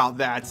right about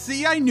that.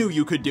 See, I knew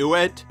you could do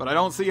it. But I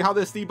don't see how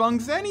this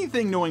debunks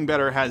anything knowing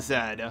better has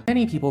said.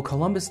 Many people,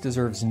 Columbus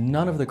deserves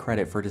none of the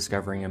credit for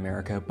discovering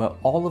America, but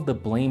all of the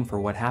blame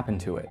for what happened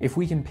to it. If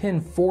we can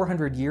pin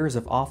 400 years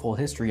of awful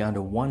history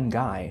onto one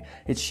guy,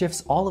 it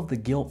shifts all of the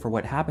guilt for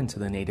what happened to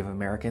the Native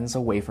Americans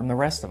away from the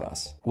rest of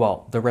us.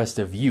 Well, the rest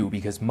of you,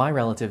 because my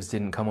relatives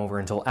didn't come over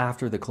until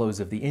after the close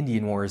of the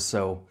Indian Wars,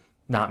 so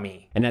not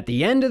me. And at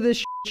the end of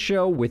this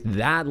show, with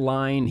that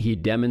line, he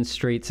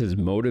demonstrates his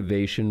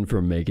motivation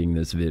for making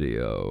this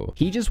video.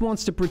 He just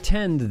wants to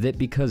pretend that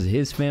because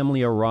his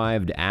family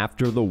arrived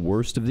after the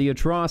worst of the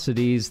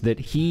atrocities, that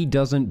he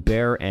doesn't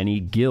bear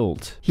any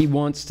guilt. He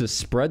wants to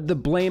spread the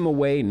blame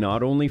away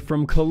not only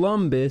from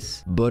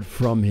Columbus, but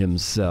from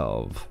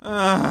himself.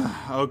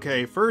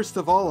 Okay, first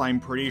of all, I'm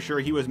pretty sure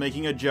he was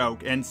making a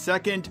joke, and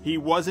second, he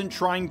wasn't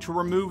trying to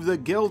remove the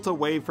guilt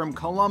away from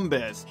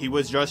Columbus. He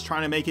was just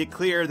trying to make it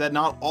clear that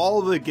not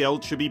all the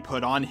guilt should be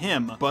put on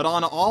him, but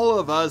on all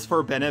of us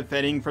for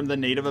benefiting from the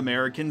Native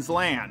Americans'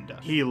 land.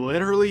 He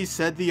literally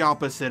said the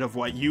opposite of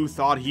what you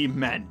thought he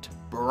meant.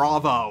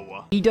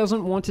 Bravo. He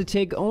doesn't want to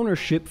take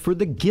ownership for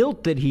the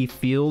guilt that he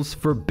feels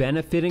for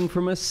benefiting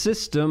from a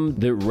system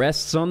that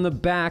rests on the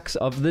backs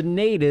of the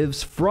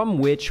natives from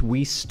which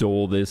we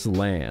stole this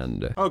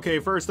land. Okay,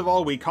 first of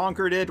all, we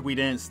conquered it, we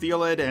didn't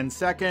steal it, and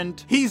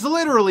second, he's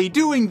literally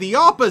doing the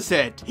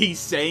opposite. He's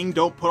saying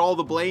don't put all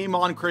the blame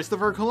on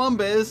Christopher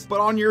Columbus, but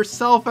on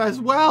yourself as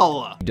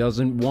well. He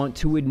doesn't want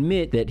to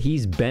admit that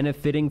he's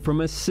benefiting from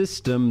a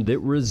system that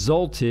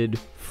resulted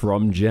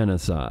from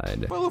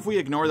genocide. Well, if we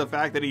ignore the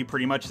fact that he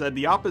pretty much said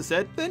the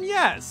opposite, then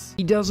yes.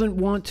 He doesn't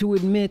want to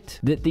admit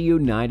that the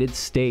United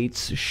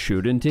States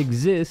shouldn't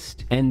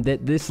exist and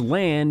that this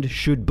land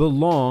should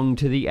belong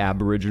to the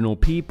Aboriginal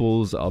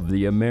peoples of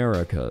the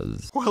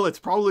Americas. Well, it's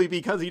probably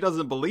because he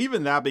doesn't believe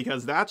in that,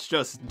 because that's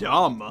just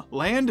dumb.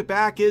 Land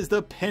back is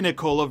the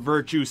pinnacle of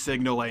virtue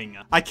signaling.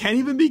 I can't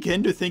even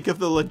begin to think of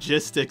the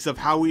logistics of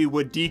how we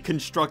would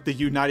deconstruct the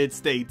United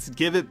States,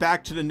 give it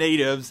back to the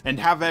natives, and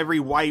have every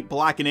white,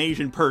 black, and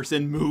Asian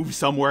person move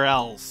somewhere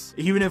else.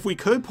 Even if we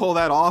could pull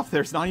that off,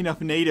 there's not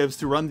enough natives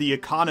to run the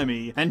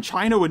economy, and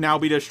China would now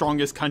be the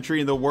strongest country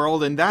in the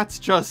world, and that's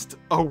just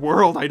a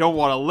world I don't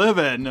want to live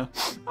in.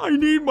 I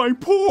need my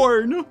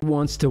porn.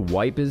 Wants to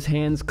wipe his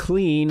hands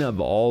clean of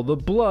all the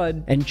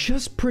blood and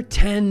just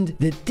pretend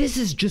that this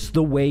is just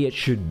the way it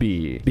should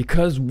be.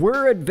 Because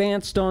we're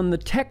advanced on the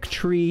tech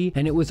tree,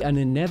 and it was an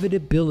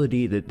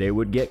inevitability that they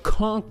would get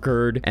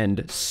conquered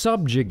and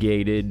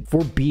subjugated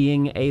for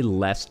being a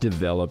less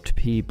developed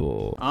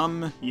people.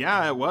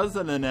 Yeah, it was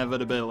an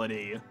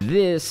inevitability.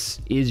 This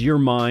is your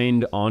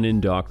mind on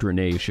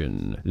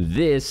indoctrination.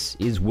 This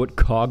is what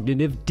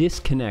cognitive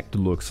disconnect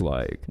looks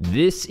like.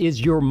 This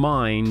is your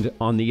mind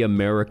on the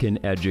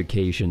American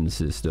education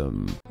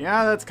system.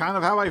 Yeah, that's kind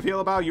of how I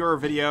feel about your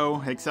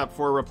video, except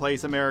for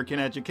replace American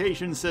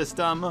education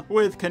system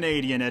with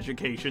Canadian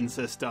education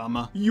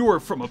system. You're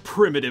from a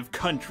primitive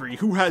country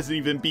who hasn't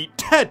even beat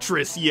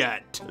Tetris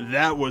yet.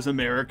 That was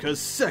America's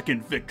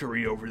second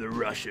victory over the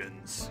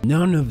Russians.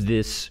 None of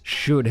this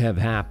should have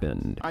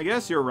happened. I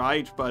guess you're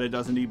right, but it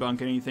doesn't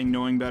debunk anything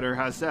knowing better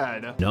has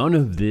said. None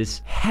of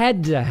this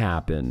had to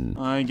happen.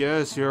 I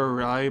guess you're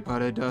right,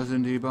 but it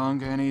doesn't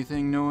debunk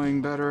anything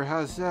knowing better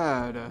has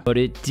said. But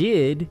it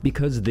did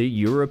because the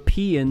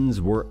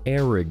Europeans were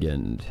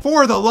arrogant.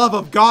 For the love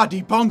of God,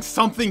 debunk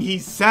something he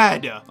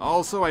said!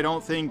 Also, I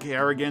don't think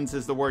arrogance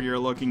is the word you're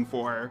looking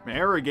for.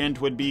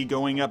 Arrogant would be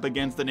going up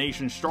against a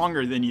nation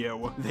stronger than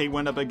you. They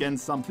went up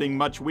against something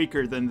much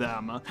weaker than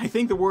them. I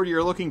think the word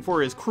you're looking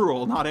for is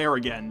cruel, not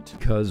arrogant.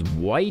 Because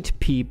white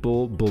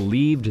people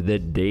believed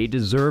that they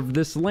deserved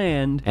this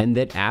land and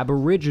that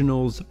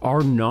aboriginals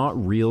are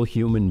not real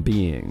human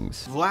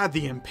beings. Vlad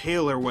the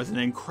Impaler was an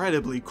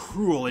incredibly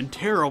cruel and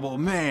terrible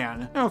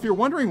man. Now, if you're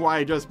wondering why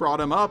I just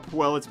brought him up,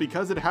 well, it's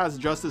because it has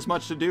just as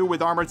much to do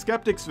with Armored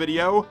Skeptic's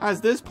video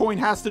as this point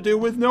has to do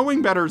with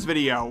Knowing Better's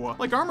video.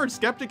 Like, Armored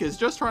Skeptic is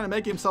just trying to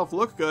make himself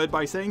look good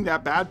by saying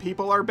that bad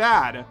people are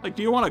bad. Like,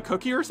 do you want a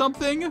cookie or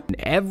something?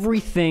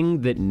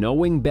 Everything that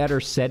Knowing Better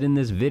said in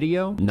this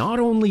video not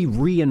only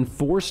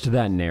reinforced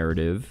that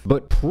narrative,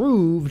 but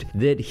proved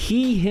that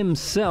he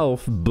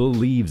himself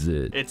believes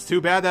it. It's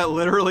too bad that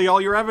literally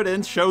all your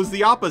evidence shows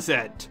the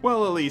opposite.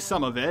 Well, at least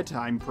some of it.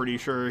 I'm pretty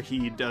sure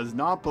he does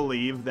not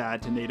believe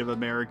that Native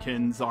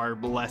Americans are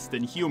less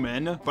than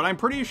human, but I'm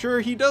pretty sure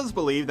he does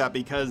believe that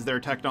because their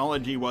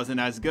technology wasn't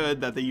as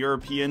good that the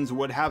Europeans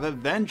would have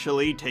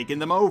eventually taken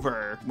them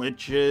over,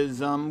 which is,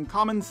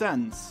 common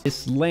sense.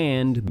 This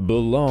land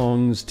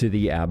belongs to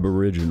the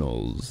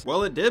Aboriginals.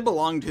 Well, it did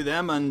belong to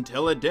them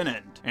until it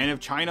didn't. And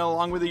if China,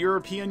 along with the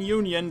European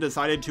Union,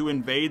 decided to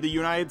invade the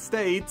United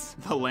States,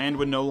 the land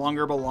would no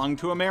longer belong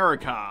to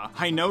America.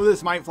 I know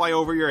this might fly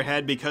over your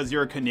head because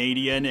you're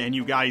Canadian and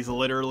you guys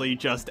literally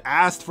just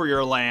asked for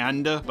your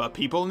land, but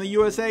people in the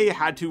USA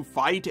had to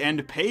fight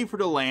and pay for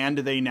the land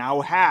they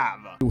now have.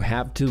 You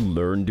have to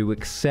learn to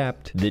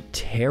accept that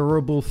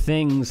terrible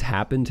things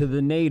happen to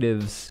the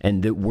natives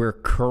and that we're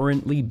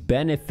currently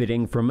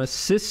benefiting from a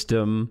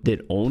system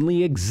that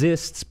only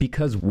exists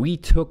because we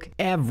took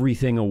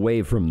everything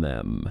away from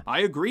them. I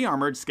agree,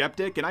 Armored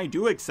Skeptic, and I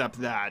do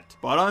accept that.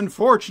 But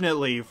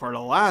unfortunately, for the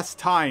last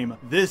time,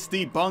 this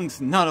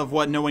debunks none of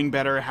what Knowing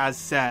Better has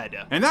said.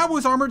 And that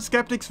was Armored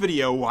Skeptic's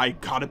video. I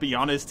gotta be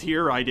honest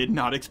here, I did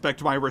not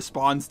expect my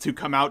response to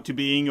come out to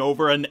being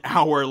over an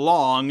hour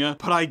long,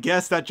 but I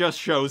guess that just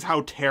shows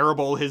how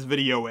terrible his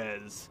video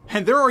is.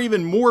 And there are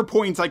even more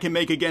points I can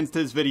make against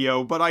his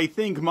video, but I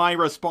think my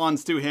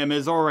response to him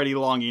is already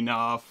long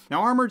enough.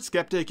 Now, Armored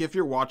Skeptic, if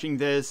you're watching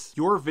this,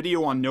 your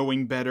video on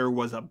Knowing Better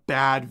was a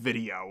bad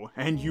video,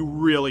 and you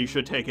really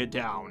should take it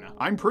down.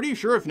 I'm pretty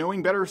sure if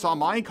Knowing Better saw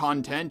my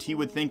content, he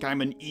would think I'm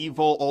an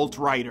evil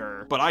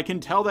alt-righter, but I can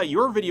tell that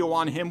your video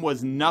on him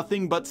was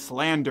nothing but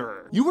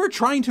slander. You were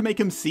trying to make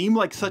him seem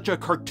like such a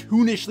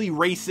cartoonishly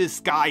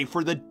racist guy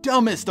for the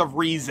dumbest of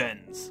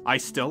reasons. I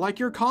still like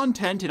your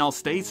content and I'll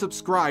stay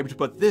subscribed,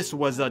 but this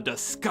was a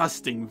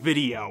disgusting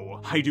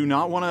video. I do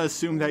not want to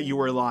assume that you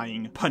were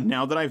lying, but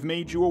now that I've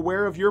made you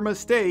aware of your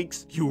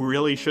mistakes, you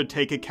really should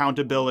take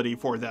accountability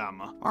for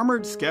them.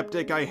 Armored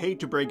Skeptic, I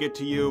hate to break it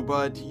to you,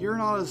 but you're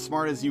not as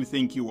smart as you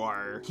think you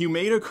are. You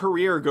made a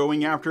career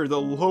going after the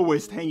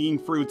lowest hanging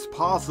fruits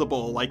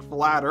possible, like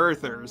flat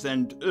earthers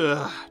and,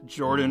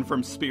 Jordan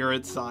from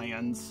Spirit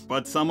Science.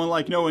 But someone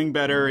like Knowing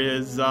Better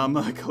is,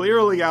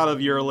 clearly out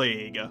of your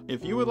league.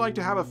 If you would like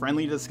to have a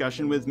friendly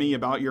discussion with me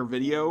about your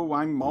video,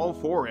 I'm all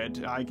for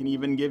it. I can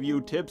even give you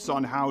tips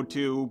on how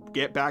to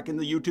get back in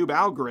the YouTube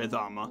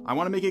algorithm. I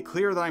want to make it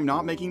clear that I'm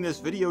not making this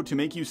video to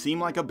make you seem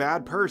like a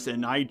bad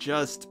person. I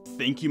just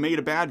think you made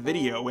a bad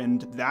video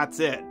and that's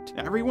it.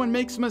 Everyone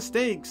makes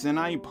mistakes and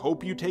I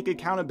hope you take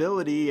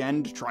accountability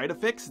and try to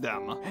fix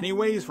them.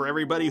 Anyways, for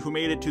everybody who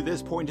made it to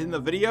this point in the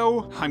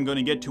video, I'm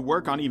gonna get to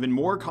work on even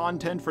more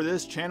content for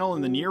this channel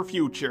in the near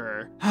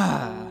future.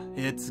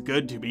 It's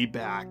good to be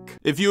back.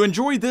 If you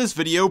enjoyed this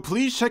video,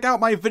 please check out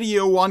my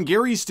video on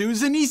Gary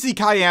Stu's and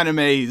Isekai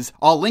animes.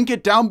 I'll link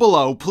it down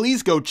below.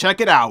 Please go check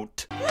it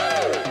out.